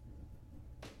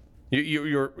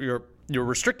 You're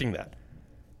restricting that.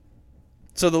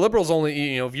 So the liberals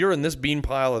only, if you're in this bean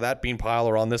pile or that bean pile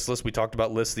or on this list, we talked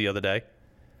about lists the other day,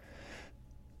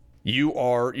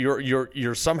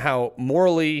 you're somehow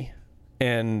morally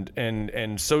and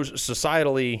so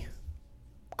societally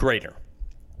greater.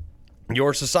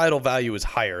 Your societal value is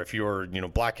higher if you're,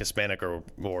 Black, Hispanic, or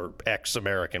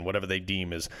ex-American, whatever they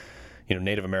deem as,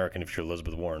 Native American if you're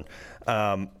Elizabeth Warren.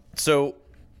 So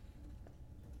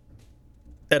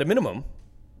at a minimum,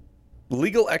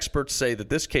 legal experts say that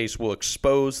this case will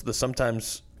expose the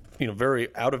sometimes, very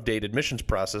out-of-date admissions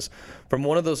process from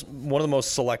one of the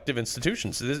most selective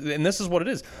institutions. And this is what it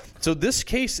is. So this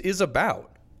case is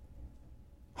about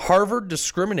Harvard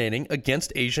discriminating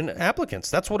against Asian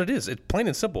applicants. That's what it is. It's plain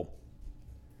and simple.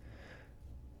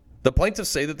 The plaintiffs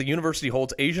say that the university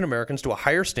holds Asian Americans to a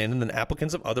higher standard than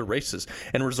applicants of other races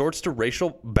and resorts to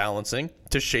racial balancing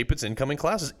to shape its incoming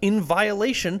classes in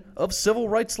violation of civil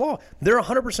rights law. They're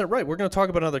 100% right. We're going to talk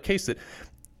about another case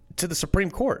to the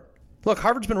Supreme Court. Look,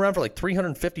 Harvard's been around for like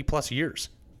 350 plus years.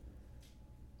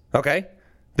 Okay?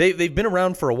 They've been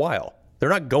around for a while. They're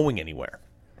not going anywhere.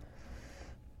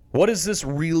 What is this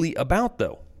really about,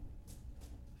 though?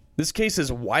 This case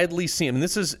is widely seen. I mean,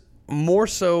 this is more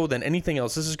so than anything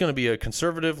else. This is going to be a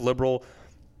conservative, liberal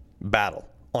battle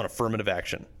on affirmative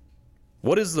action.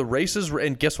 What is the races?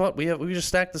 And guess what? We just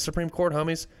stacked the Supreme Court,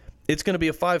 homies. It's going to be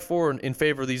a 5-4 in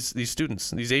favor of these students,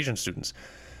 these Asian students.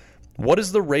 What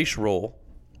is the race role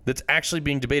that's actually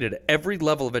being debated at every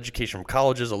level of education, from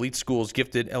colleges, elite schools,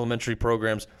 gifted elementary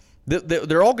programs?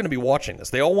 They're all going to be watching this.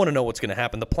 They all want to know what's going to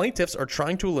happen. The plaintiffs are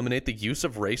trying to eliminate the use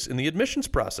of race in the admissions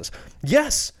process.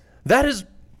 Yes, that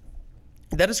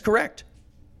is correct.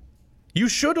 You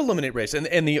should eliminate race.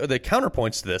 And the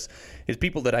counterpoints to this is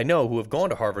people that I know who have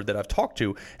gone to Harvard that I've talked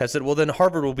to have said, well, then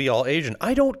Harvard will be all Asian.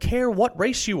 I don't care what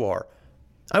race you are.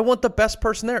 I want the best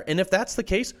person there. And if that's the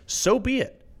case, so be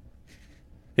it.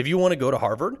 If you want to go to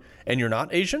Harvard and you're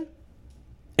not Asian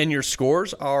and your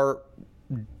scores are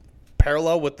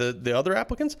parallel with the other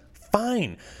applicants,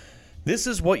 fine. This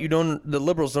is what the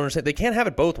liberals don't understand. They can't have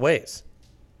it both ways.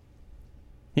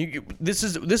 This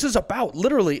is about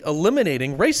literally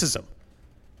eliminating racism.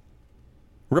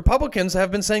 Republicans have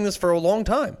been saying this for a long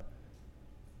time.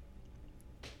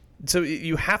 So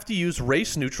you have to use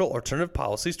race-neutral alternative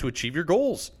policies to achieve your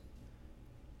goals.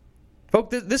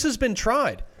 Folks, this has been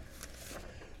tried.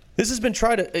 This has been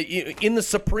tried in the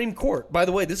Supreme Court. By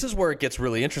the way, this is where it gets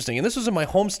really interesting. And this was in my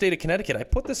home state of Connecticut. I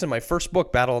put this in my first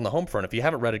book, Battle on the Home Front. If you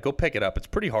haven't read it, go pick it up. It's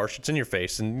pretty harsh. It's in your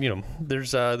face. And,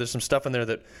 there's some stuff in there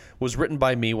that was written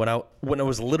by me when I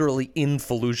was literally in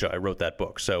Fallujah. I wrote that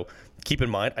book. So keep in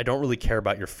mind, I don't really care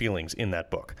about your feelings in that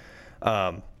book.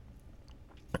 So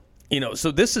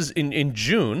this is in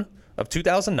June of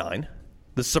 2009.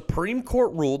 The Supreme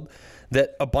Court ruled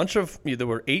that there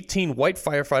were 18 white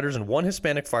firefighters and 1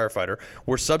 Hispanic firefighter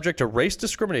were subject to race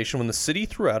discrimination when the city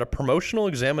threw out a promotional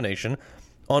examination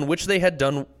on which they had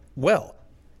done well.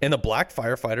 And the black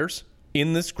firefighters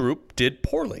in this group did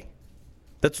poorly.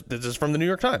 This is from the New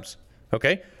York Times.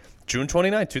 Okay? June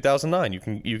 29,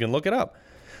 2009. You can look it up.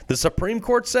 The Supreme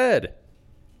Court said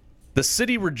the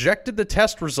city rejected the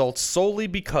test results solely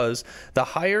because the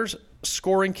highest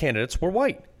scoring candidates were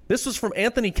white. This was from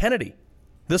Anthony Kennedy,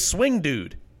 the swing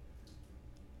dude.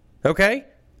 Okay?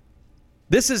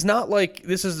 This is not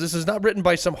written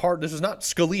by this is not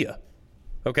Scalia.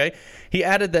 Okay? He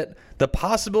added that the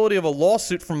possibility of a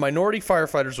lawsuit from minority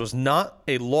firefighters was not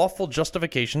a lawful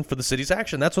justification for the city's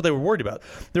action. That's what they were worried about.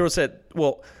 They said,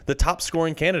 well, the top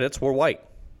scoring candidates were white.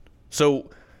 So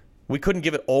we couldn't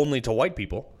give it only to white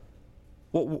people.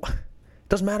 Well, it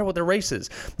doesn't matter what their race is.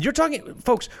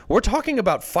 Folks, we're talking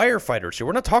about firefighters here.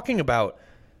 We're not talking about,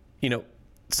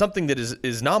 something that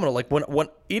is nominal. Like when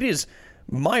it is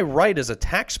my right as a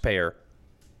taxpayer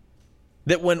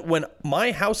that when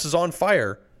my house is on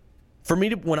fire, for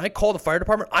me when I call the fire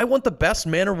department, I want the best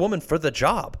man or woman for the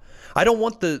job. I don't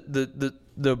want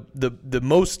the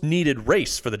most needed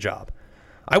race for the job.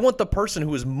 I want the person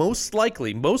who is most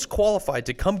likely, most qualified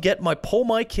to come pull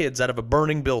my kids out of a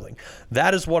burning building.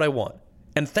 That is what I want.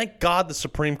 And thank God the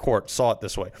Supreme Court saw it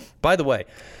this way. By the way,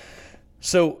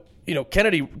 so,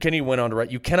 Kennedy went on to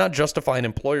write, you cannot justify an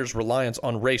employer's reliance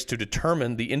on race to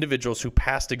determine the individuals who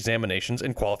passed examinations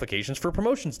and qualifications for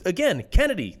promotions. Again,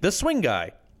 Kennedy, the swing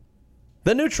guy,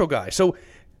 the neutral guy. So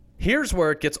here's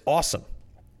where it gets awesome.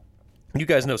 You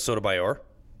guys know Sotomayor.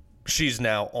 She's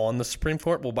now on the Supreme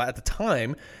Court. Well, at the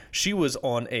time, she was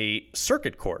on a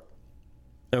circuit court.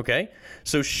 Okay?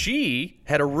 So she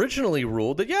had originally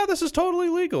ruled that, yeah, this is totally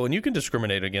legal and you can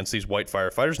discriminate against these white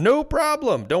firefighters. No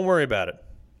problem. Don't worry about it.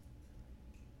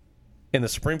 And the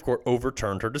Supreme Court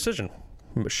overturned her decision.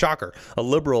 Shocker. A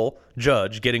liberal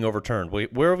judge getting overturned.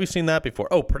 Where have we seen that before?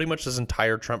 Oh, pretty much this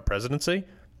entire Trump presidency.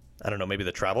 I don't know, maybe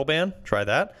the travel ban. Try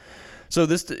that. So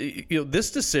this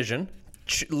decision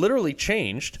literally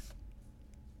changed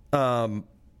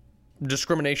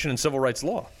discrimination in civil rights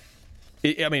law.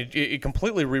 It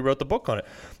completely rewrote the book on it.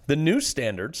 The new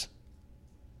standards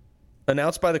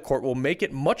announced by the court will make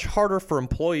it much harder for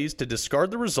employees to discard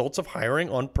the results of hiring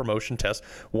on promotion tests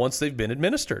once they've been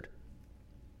administered,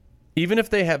 even if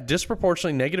they have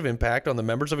disproportionately negative impact on the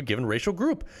members of a given racial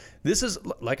group. This is,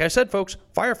 like I said, folks,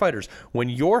 firefighters. When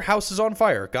your house is on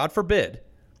fire, God forbid,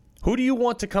 who do you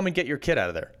want to come and get your kid out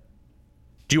of there?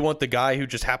 Do you want the guy who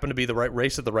just happened to be the right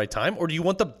race at the right time? Or do you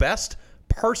want the best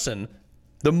person,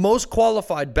 the most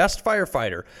qualified, best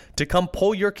firefighter to come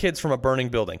pull your kids from a burning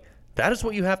building? That is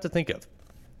what you have to think of.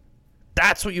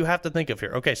 That's what you have to think of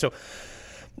here. Okay, so,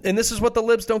 and this is what the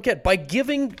libs don't get. By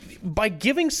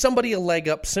giving somebody a leg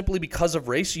up simply because of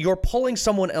race, you're pulling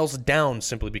someone else down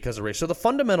simply because of race. So the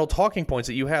fundamental talking points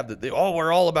that you have, that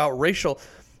we're all about racial,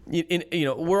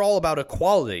 we're all about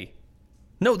equality.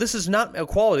 No, this is not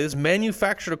equality. This is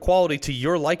manufactured equality to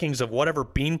your likings of whatever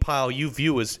bean pile you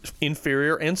view as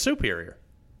inferior and superior.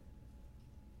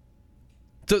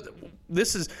 So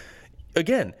this is,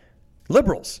 again,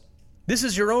 liberals. This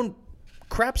is your own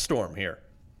crap storm here.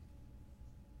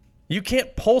 You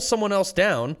can't pull someone else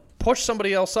down, push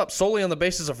somebody else up solely on the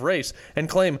basis of race, and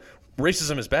claim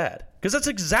racism is bad. Because that's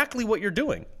exactly what you're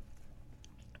doing.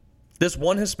 This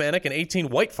one Hispanic and 18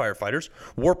 white firefighters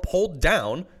were pulled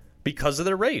down because of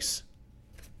their race.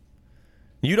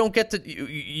 You don't get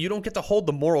to hold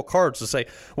the moral cards to say,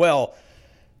 well,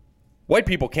 white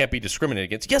people can't be discriminated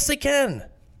against. Yes, they can.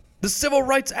 The Civil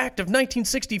Rights Act of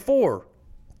 1964,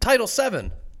 Title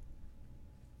VII.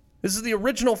 This is the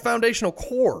original foundational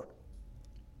core.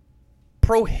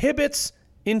 Prohibits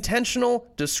intentional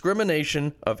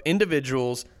discrimination of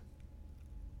individuals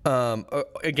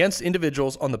against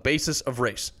individuals on the basis of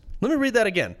race. Let me read that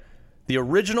again. The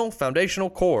original foundational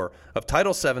core of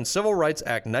Title VII Civil Rights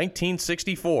Act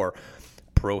 1964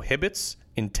 prohibits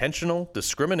intentional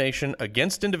discrimination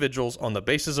against individuals on the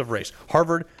basis of race.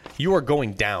 Harvard, you are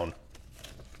going down.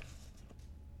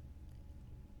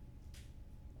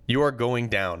 You are going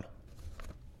down.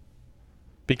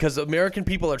 Because American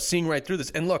people are seeing right through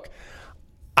this. And look,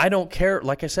 I don't care,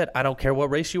 like I said, I don't care what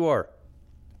race you are.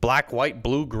 Black, white,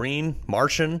 blue, green,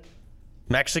 Martian,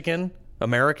 Mexican,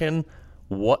 American,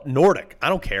 what, Nordic, I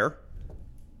don't care.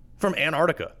 From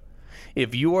Antarctica.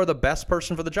 If you are the best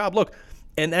person for the job, look,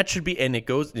 and that should be, and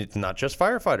it's not just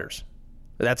firefighters.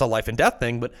 That's a life and death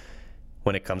thing, but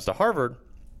when it comes to Harvard,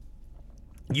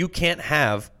 you can't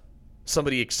have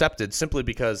somebody accepted simply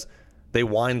because they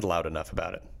whined loud enough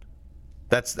about it.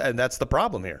 That's the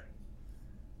problem here.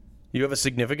 You have a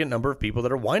significant number of people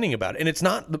that are whining about it, and it's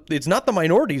not the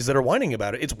minorities that are whining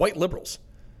about it. It's white liberals.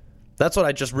 That's what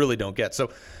I just really don't get.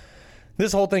 So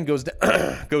this whole thing goes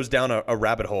down a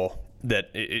rabbit hole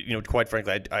that, quite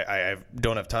frankly, I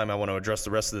don't have time. I want to address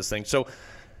the rest of this thing. So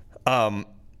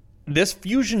this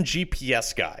Fusion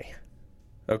GPS guy,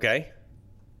 okay?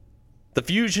 The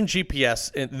Fusion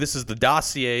GPS, and this is the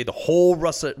dossier, the whole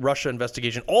Russia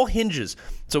investigation, all hinges.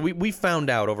 So we found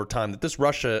out over time that this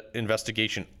Russia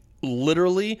investigation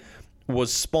literally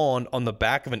was spawned on the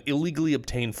back of an illegally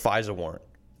obtained FISA warrant.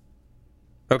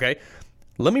 Okay?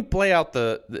 Let me play out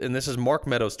and this is Mark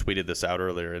Meadows tweeted this out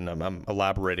earlier, and I'm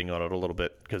elaborating on it a little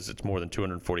bit because it's more than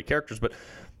 240 characters, but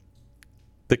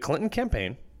the Clinton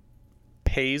campaign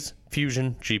pays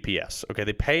Fusion GPS. Okay?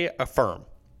 They pay a firm.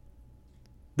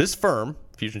 This firm,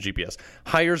 Fusion GPS,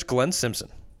 hires Glenn Simpson.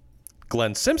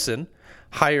 Glenn Simpson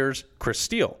hires Chris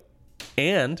Steele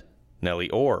and Nellie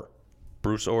Orr,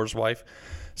 Bruce Orr's wife.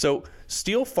 So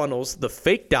Steele funnels the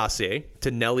fake dossier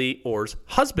to Nellie Orr's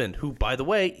husband, who, by the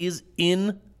way, is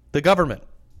in the government.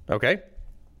 Okay?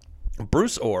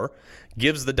 Bruce Orr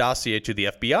gives the dossier to the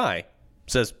FBI,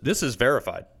 says, this is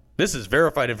verified. This is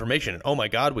verified information. And oh my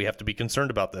God, we have to be concerned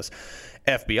about this.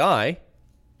 FBI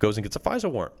goes and gets a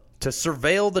FISA warrant to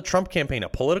surveil the Trump campaign, a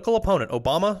political opponent.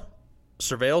 Obama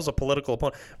surveils a political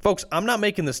opponent. Folks, I'm not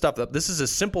making this stuff up. This is as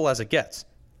simple as it gets.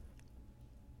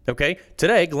 Okay?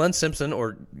 Today, Glenn Simpson,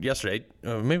 or yesterday,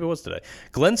 maybe it was today,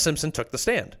 Glenn Simpson took the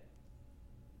stand.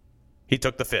 He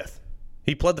took the fifth.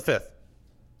 He pled the fifth.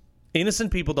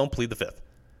 Innocent people don't plead the fifth.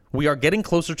 We are getting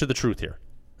closer to the truth here.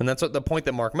 And that's the point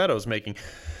that Mark Meadows is making.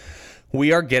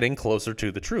 We are getting closer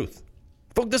to the truth.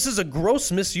 Folks, this is a gross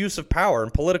misuse of power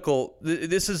and political.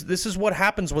 This is what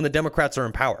happens when the Democrats are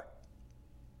in power.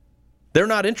 They're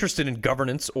not interested in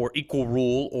governance or equal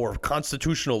rule or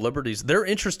constitutional liberties. They're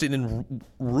interested in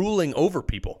ruling over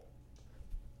people.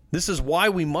 This is why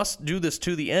we must do this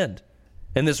to the end.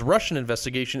 And this Russian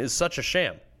investigation is such a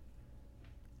sham.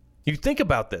 You think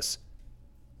about this.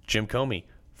 Jim Comey,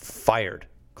 fired.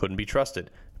 Couldn't be trusted.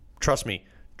 Trust me,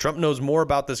 Trump knows more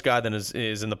about this guy than is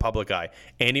in the public eye.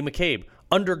 Andy McCabe,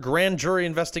 under grand jury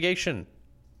investigation.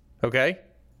 Okay?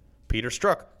 Peter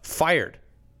Strzok, fired.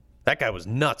 That guy was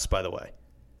nuts, by the way.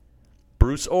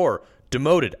 Bruce Orr,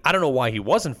 demoted. I don't know why he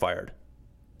wasn't fired.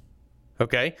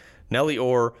 Okay? Nellie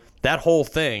Orr, that whole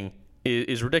thing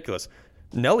is ridiculous.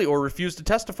 Nellie Orr refused to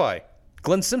testify.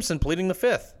 Glenn Simpson pleading the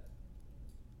fifth.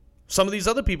 Some of these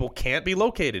other people can't be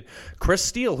located. Chris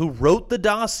Steele, who wrote the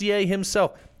dossier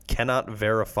himself, cannot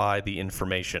verify the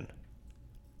information.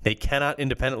 They cannot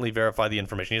independently verify the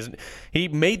information. He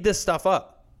made this stuff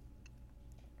up.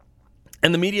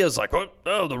 And the media is like,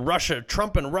 oh, the Russia,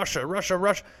 Trump and Russia.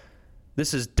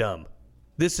 This is dumb.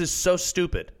 This is so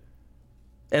stupid.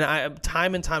 And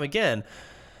time and time again,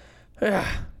 and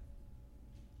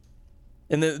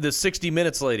the 60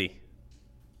 Minutes lady,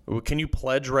 can you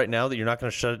pledge right now that you're not going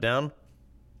to shut it down?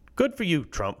 Good for you,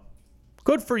 Trump.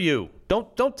 Good for you. Don't.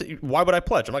 Why would I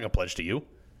pledge? I'm not going to pledge to you.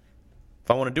 If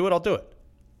I want to do it, I'll do it.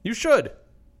 You should.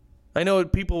 I know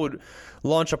people would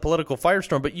launch a political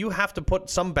firestorm, but you have to put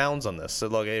some bounds on this. So,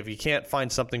 look, if you can't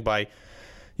find something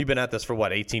you've been at this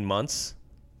for, 18 months?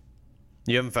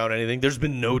 You haven't found anything? There's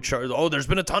been no charge. Oh, there's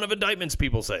been a ton of indictments,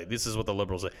 people say. This is what the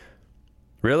liberals say.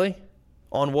 Really?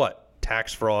 On what?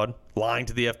 Tax fraud? Lying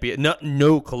to the FBI?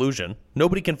 No collusion.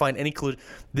 Nobody can find any collusion.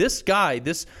 This guy,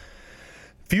 this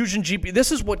Fusion GP,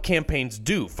 this is what campaigns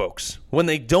do, folks. When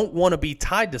they don't want to be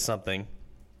tied to something,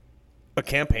 a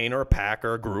campaign or a PAC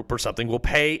or a group or something will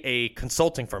pay a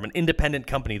consulting firm, an independent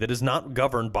company that is not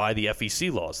governed by the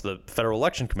FEC laws, the Federal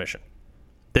Election Commission,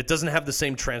 that doesn't have the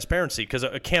same transparency, because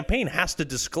a campaign has to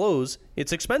disclose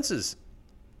its expenses.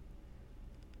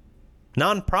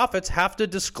 Nonprofits have to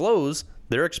disclose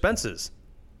their expenses.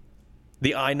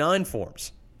 The I-9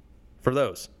 forms for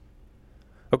those.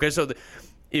 Okay, so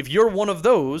if you're one of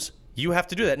those, you have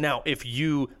to do that. Now, if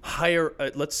you hire,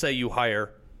 let's say you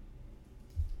hire,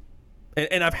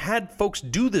 and I've had folks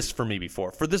do this for me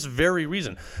before, for this very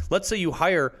reason. Let's say you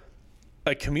hire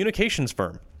a communications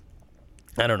firm.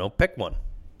 I don't know, pick one.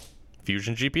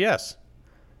 Fusion GPS.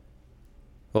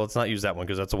 Well, let's not use that one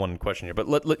because that's the one in question here. But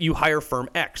let you hire firm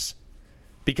X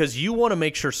because you want to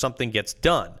make sure something gets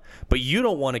done, but you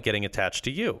don't want it getting attached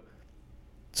to you.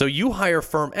 So you hire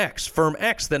firm X. Firm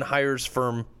X then hires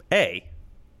firm A.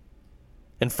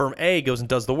 And firm A goes and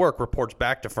does the work, reports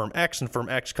back to firm X, and firm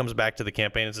X comes back to the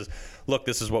campaign and says, look,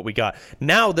 this is what we got.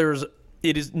 Now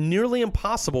it is nearly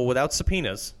impossible without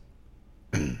subpoenas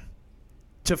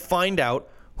to find out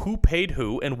who paid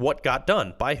who and what got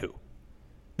done by who.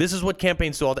 This is what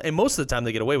campaigns do all the time, and most of the time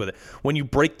they get away with it. When you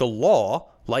break the law,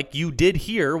 like you did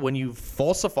here when you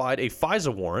falsified a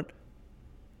FISA warrant,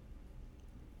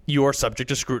 you are subject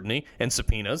to scrutiny and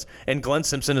subpoenas, and Glenn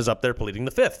Simpson is up there pleading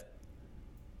the fifth.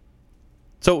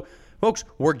 So, folks,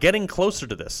 we're getting closer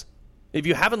to this. If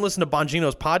you haven't listened to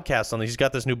Bongino's podcast on this, he's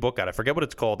got this new book out. I forget what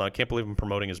it's called. I can't believe I'm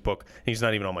promoting his book. He's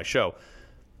not even on my show.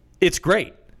 It's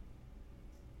great.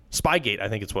 Spygate, I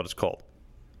think it's what it's called.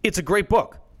 It's a great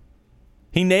book.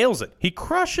 He nails it. He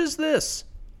crushes this.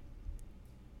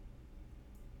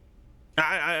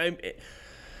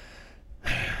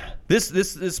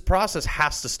 This process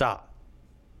has to stop.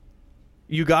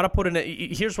 You got to put in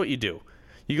here's what you do.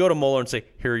 You go to Mueller and say,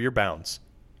 here are your bounds.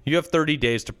 You have 30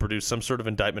 days to produce some sort of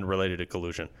indictment related to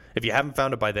collusion. If you haven't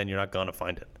found it by then, you're not going to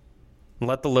find it. And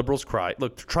let the liberals cry.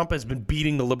 Look, Trump has been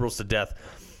beating the liberals to death.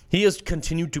 He has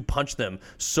continued to punch them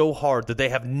so hard that they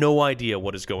have no idea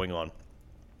what is going on.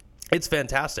 It's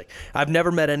fantastic. I've never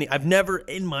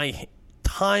in my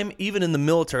time, even in the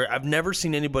military, I've never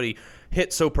seen anybody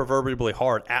hit so proverbially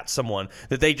hard at someone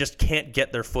that they just can't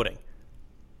get their footing.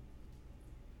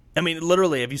 I mean,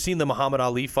 literally, have you seen the Muhammad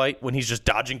Ali fight when he's just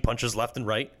dodging punches left and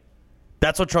right?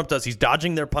 That's what Trump does. He's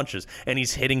dodging their punches, and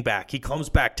he's hitting back. He comes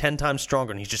back 10 times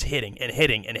stronger, and he's just hitting and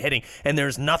hitting and hitting. And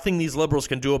there's nothing these liberals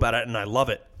can do about it, and I love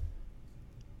it.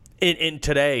 And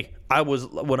today,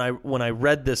 when I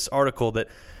read this article that,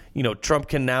 Trump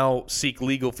can now seek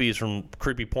legal fees from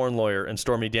creepy porn lawyer and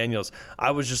Stormy Daniels,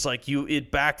 I was just like,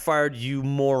 it backfired, you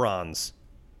morons.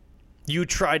 You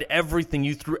tried everything.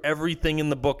 You threw everything in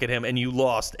the book at him, and you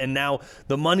lost. And now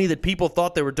the money that people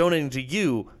thought they were donating to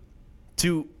you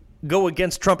to go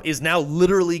against Trump is now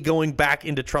literally going back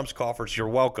into Trump's coffers. You're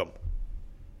welcome.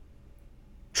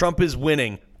 Trump is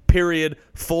winning. Period.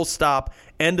 Full stop.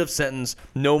 End of sentence.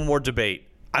 No more debate.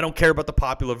 I don't care about the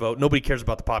popular vote. Nobody cares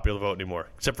about the popular vote anymore,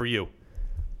 except for you.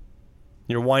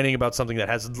 You're whining about something that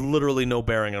has literally no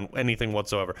bearing on anything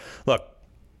whatsoever. Look,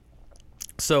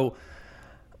 so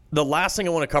the last thing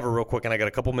I want to cover real quick, and I got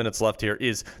a couple minutes left here,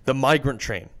 is the migrant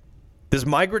train. This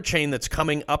migrant train that's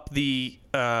coming up the,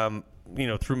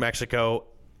 through Mexico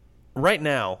right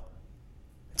now.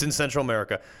 It's in Central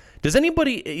America. Is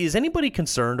anybody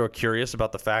concerned or curious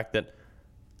about the fact that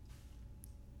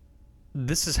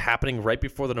this is happening right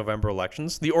before the November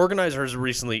elections? The organizers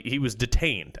recently, he was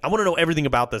detained. I want to know everything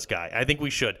about this guy. I think we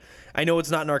should. I know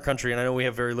it's not in our country, and I know we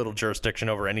have very little jurisdiction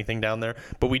over anything down there,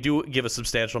 but we do give a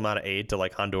substantial amount of aid to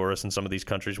like Honduras and some of these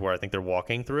countries where I think they're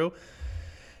walking through.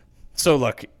 So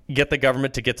look, get the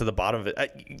government to get to the bottom of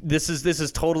it. This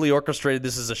is totally orchestrated.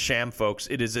 This is a sham, folks.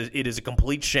 It is a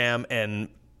complete sham, and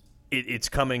it's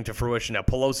coming to fruition. Now,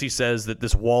 Pelosi says that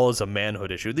this wall is a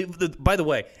manhood issue. By the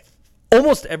way,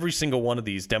 almost every single one of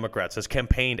these Democrats has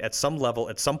campaigned at some level,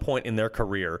 at some point in their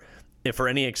career, if for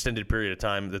any extended period of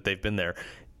time that they've been there,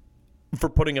 for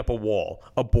putting up a wall,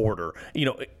 a border.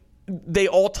 They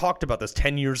all talked about this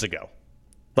 10 years ago.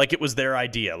 Like it was their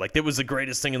idea. Like it was the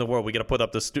greatest thing in the world. We got to put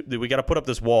up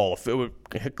this wall.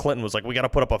 Clinton was like, we got to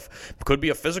put up could be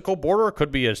a physical border, it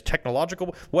could be a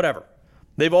technological, whatever.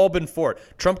 They've all been for it.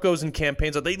 Trump goes in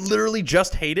campaigns. They literally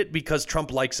just hate it because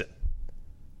Trump likes it.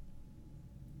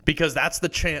 Because that's the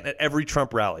chant at every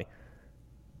Trump rally.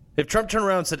 If Trump turned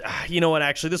around and said, you know what,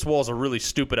 actually, this wall is a really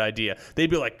stupid idea, they'd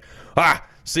be like,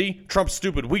 see, Trump's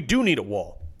stupid. We do need a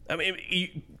wall. I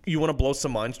mean, you want to blow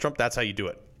some minds, Trump? That's how you do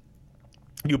it.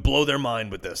 You blow their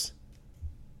mind with this.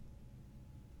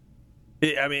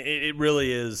 It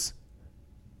really is.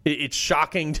 It's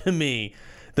shocking to me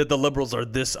that the liberals are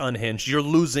this unhinged. You're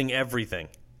losing everything.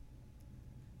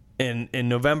 In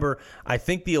November, I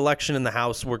think the election in the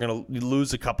House, we're going to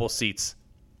lose a couple seats.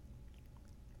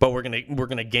 But we're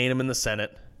gonna gain them in the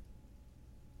Senate.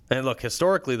 And look,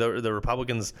 historically, the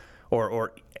Republicans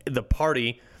or the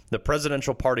party, the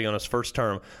presidential party on its first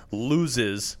term,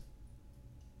 loses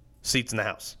seats in the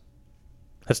House.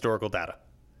 Historical data.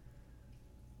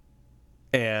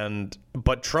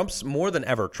 But Trump's, more than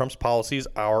ever, Trump's policies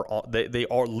are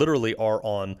literally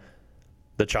on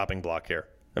the chopping block here.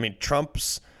 I mean,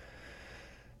 Trump's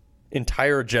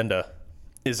entire agenda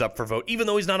is up for vote, even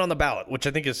though he's not on the ballot, which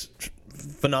I think is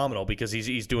phenomenal because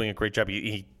he's doing a great job.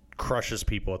 He crushes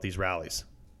people at these rallies.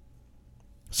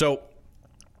 So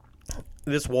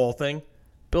this wall thing,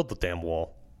 build the damn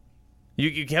wall.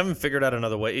 You haven't figured out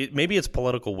another way. Maybe it's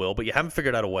political will, but you haven't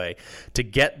figured out a way to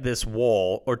get this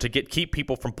wall or to keep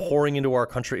people from pouring into our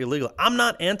country illegally. I'm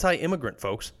not anti-immigrant,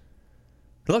 folks.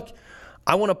 Look,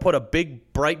 I want to put a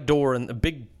big bright door and a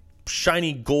big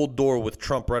shiny gold door with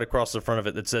Trump right across the front of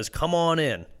it that says, come on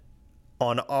in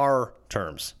on our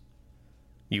terms.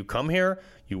 You come here,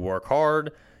 you work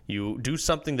hard, you do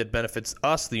something that benefits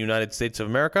us, the United States of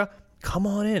America, come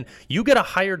on in. You get a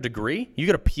higher degree, you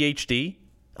get a PhD,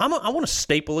 I want to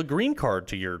staple a green card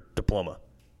to your diploma.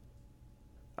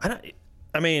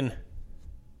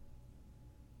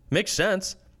 Makes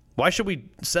sense. Why should we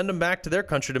send them back to their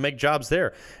country to make jobs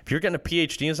there? If you're getting a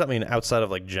PhD in something outside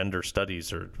of like gender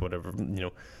studies or whatever,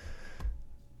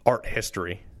 art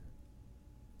history.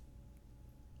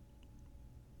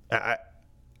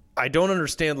 I don't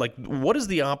understand, like, what is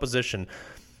the opposition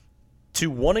to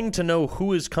wanting to know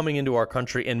who is coming into our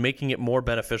country and making it more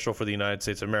beneficial for the United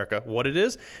States of America? What it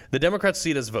is, the Democrats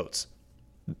see it as votes.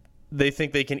 They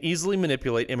think they can easily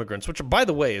manipulate immigrants, which, by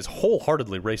the way, is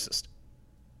wholeheartedly racist.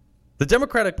 The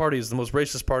Democratic Party is the most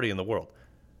racist party in the world.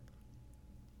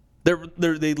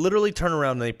 They literally turn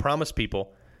around and they promise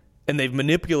people, and they've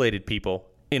manipulated people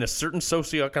in a certain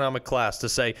socioeconomic class to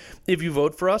say, if you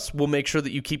vote for us, we'll make sure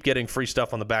that you keep getting free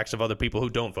stuff on the backs of other people who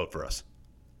don't vote for us.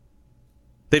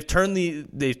 They've turned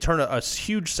a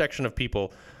huge section of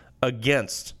people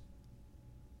against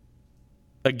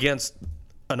an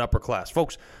upper class.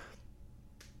 Folks,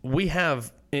 we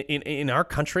have in our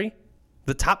country,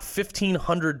 the top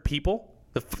 1,500 people,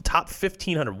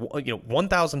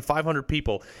 1,500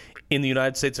 people in the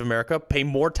United States of America pay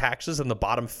more taxes than the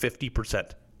bottom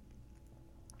 50%.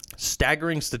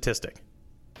 Staggering statistic.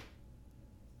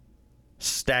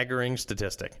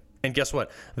 And guess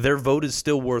what? Their vote is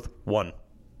still worth one.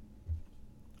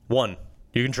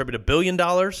 You contribute $1 billion,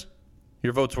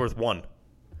 your vote's worth $1.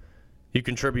 You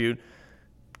contribute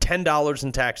 $10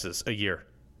 in taxes a year,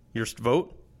 your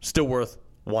vote still worth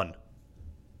 $1.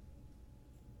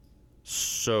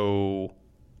 So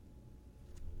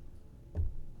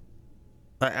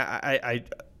I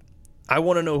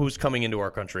want to know who's coming into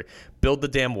our country. Build the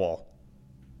damn wall.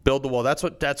 Build the wall. That's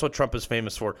what Trump is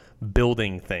famous for,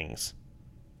 building things.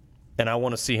 And I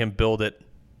want to see him build it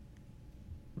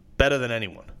better than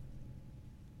anyone.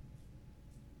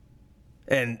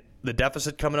 And the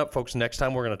deficit coming up, folks, next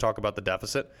time we're going to talk about the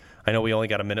deficit. I know we only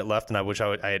got a minute left, and I wish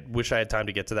I had time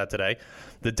to get to that today.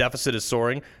 The deficit is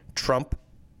soaring. Trump,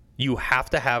 you have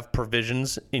to have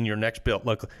provisions in your next bill.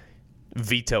 Look,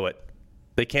 veto it.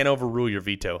 They can't overrule your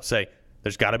veto. Say,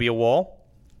 there's got to be a wall,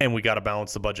 and we got to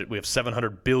balance the budget. We have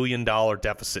 $700 billion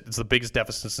deficit. It's the biggest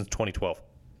deficit since 2012.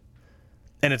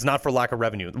 And it's not for lack of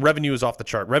revenue. Revenue is off the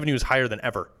chart. Revenue is higher than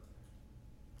ever.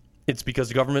 It's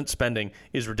because government spending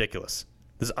is ridiculous.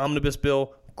 This omnibus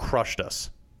bill crushed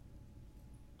us.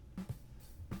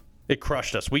 It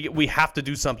crushed us. We have to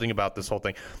do something about this whole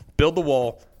thing. Build the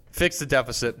wall, fix the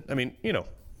deficit. I mean,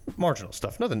 marginal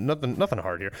stuff. Nothing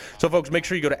hard here. So, folks, make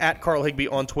sure you go to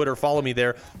 @CarlHigbee on Twitter. Follow me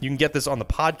there. You can get this on the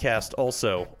podcast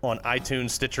also on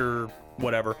iTunes, Stitcher,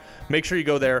 whatever. Make sure you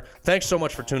go there. Thanks so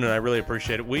much for tuning in. I really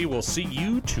appreciate it. We will see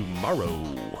you tomorrow.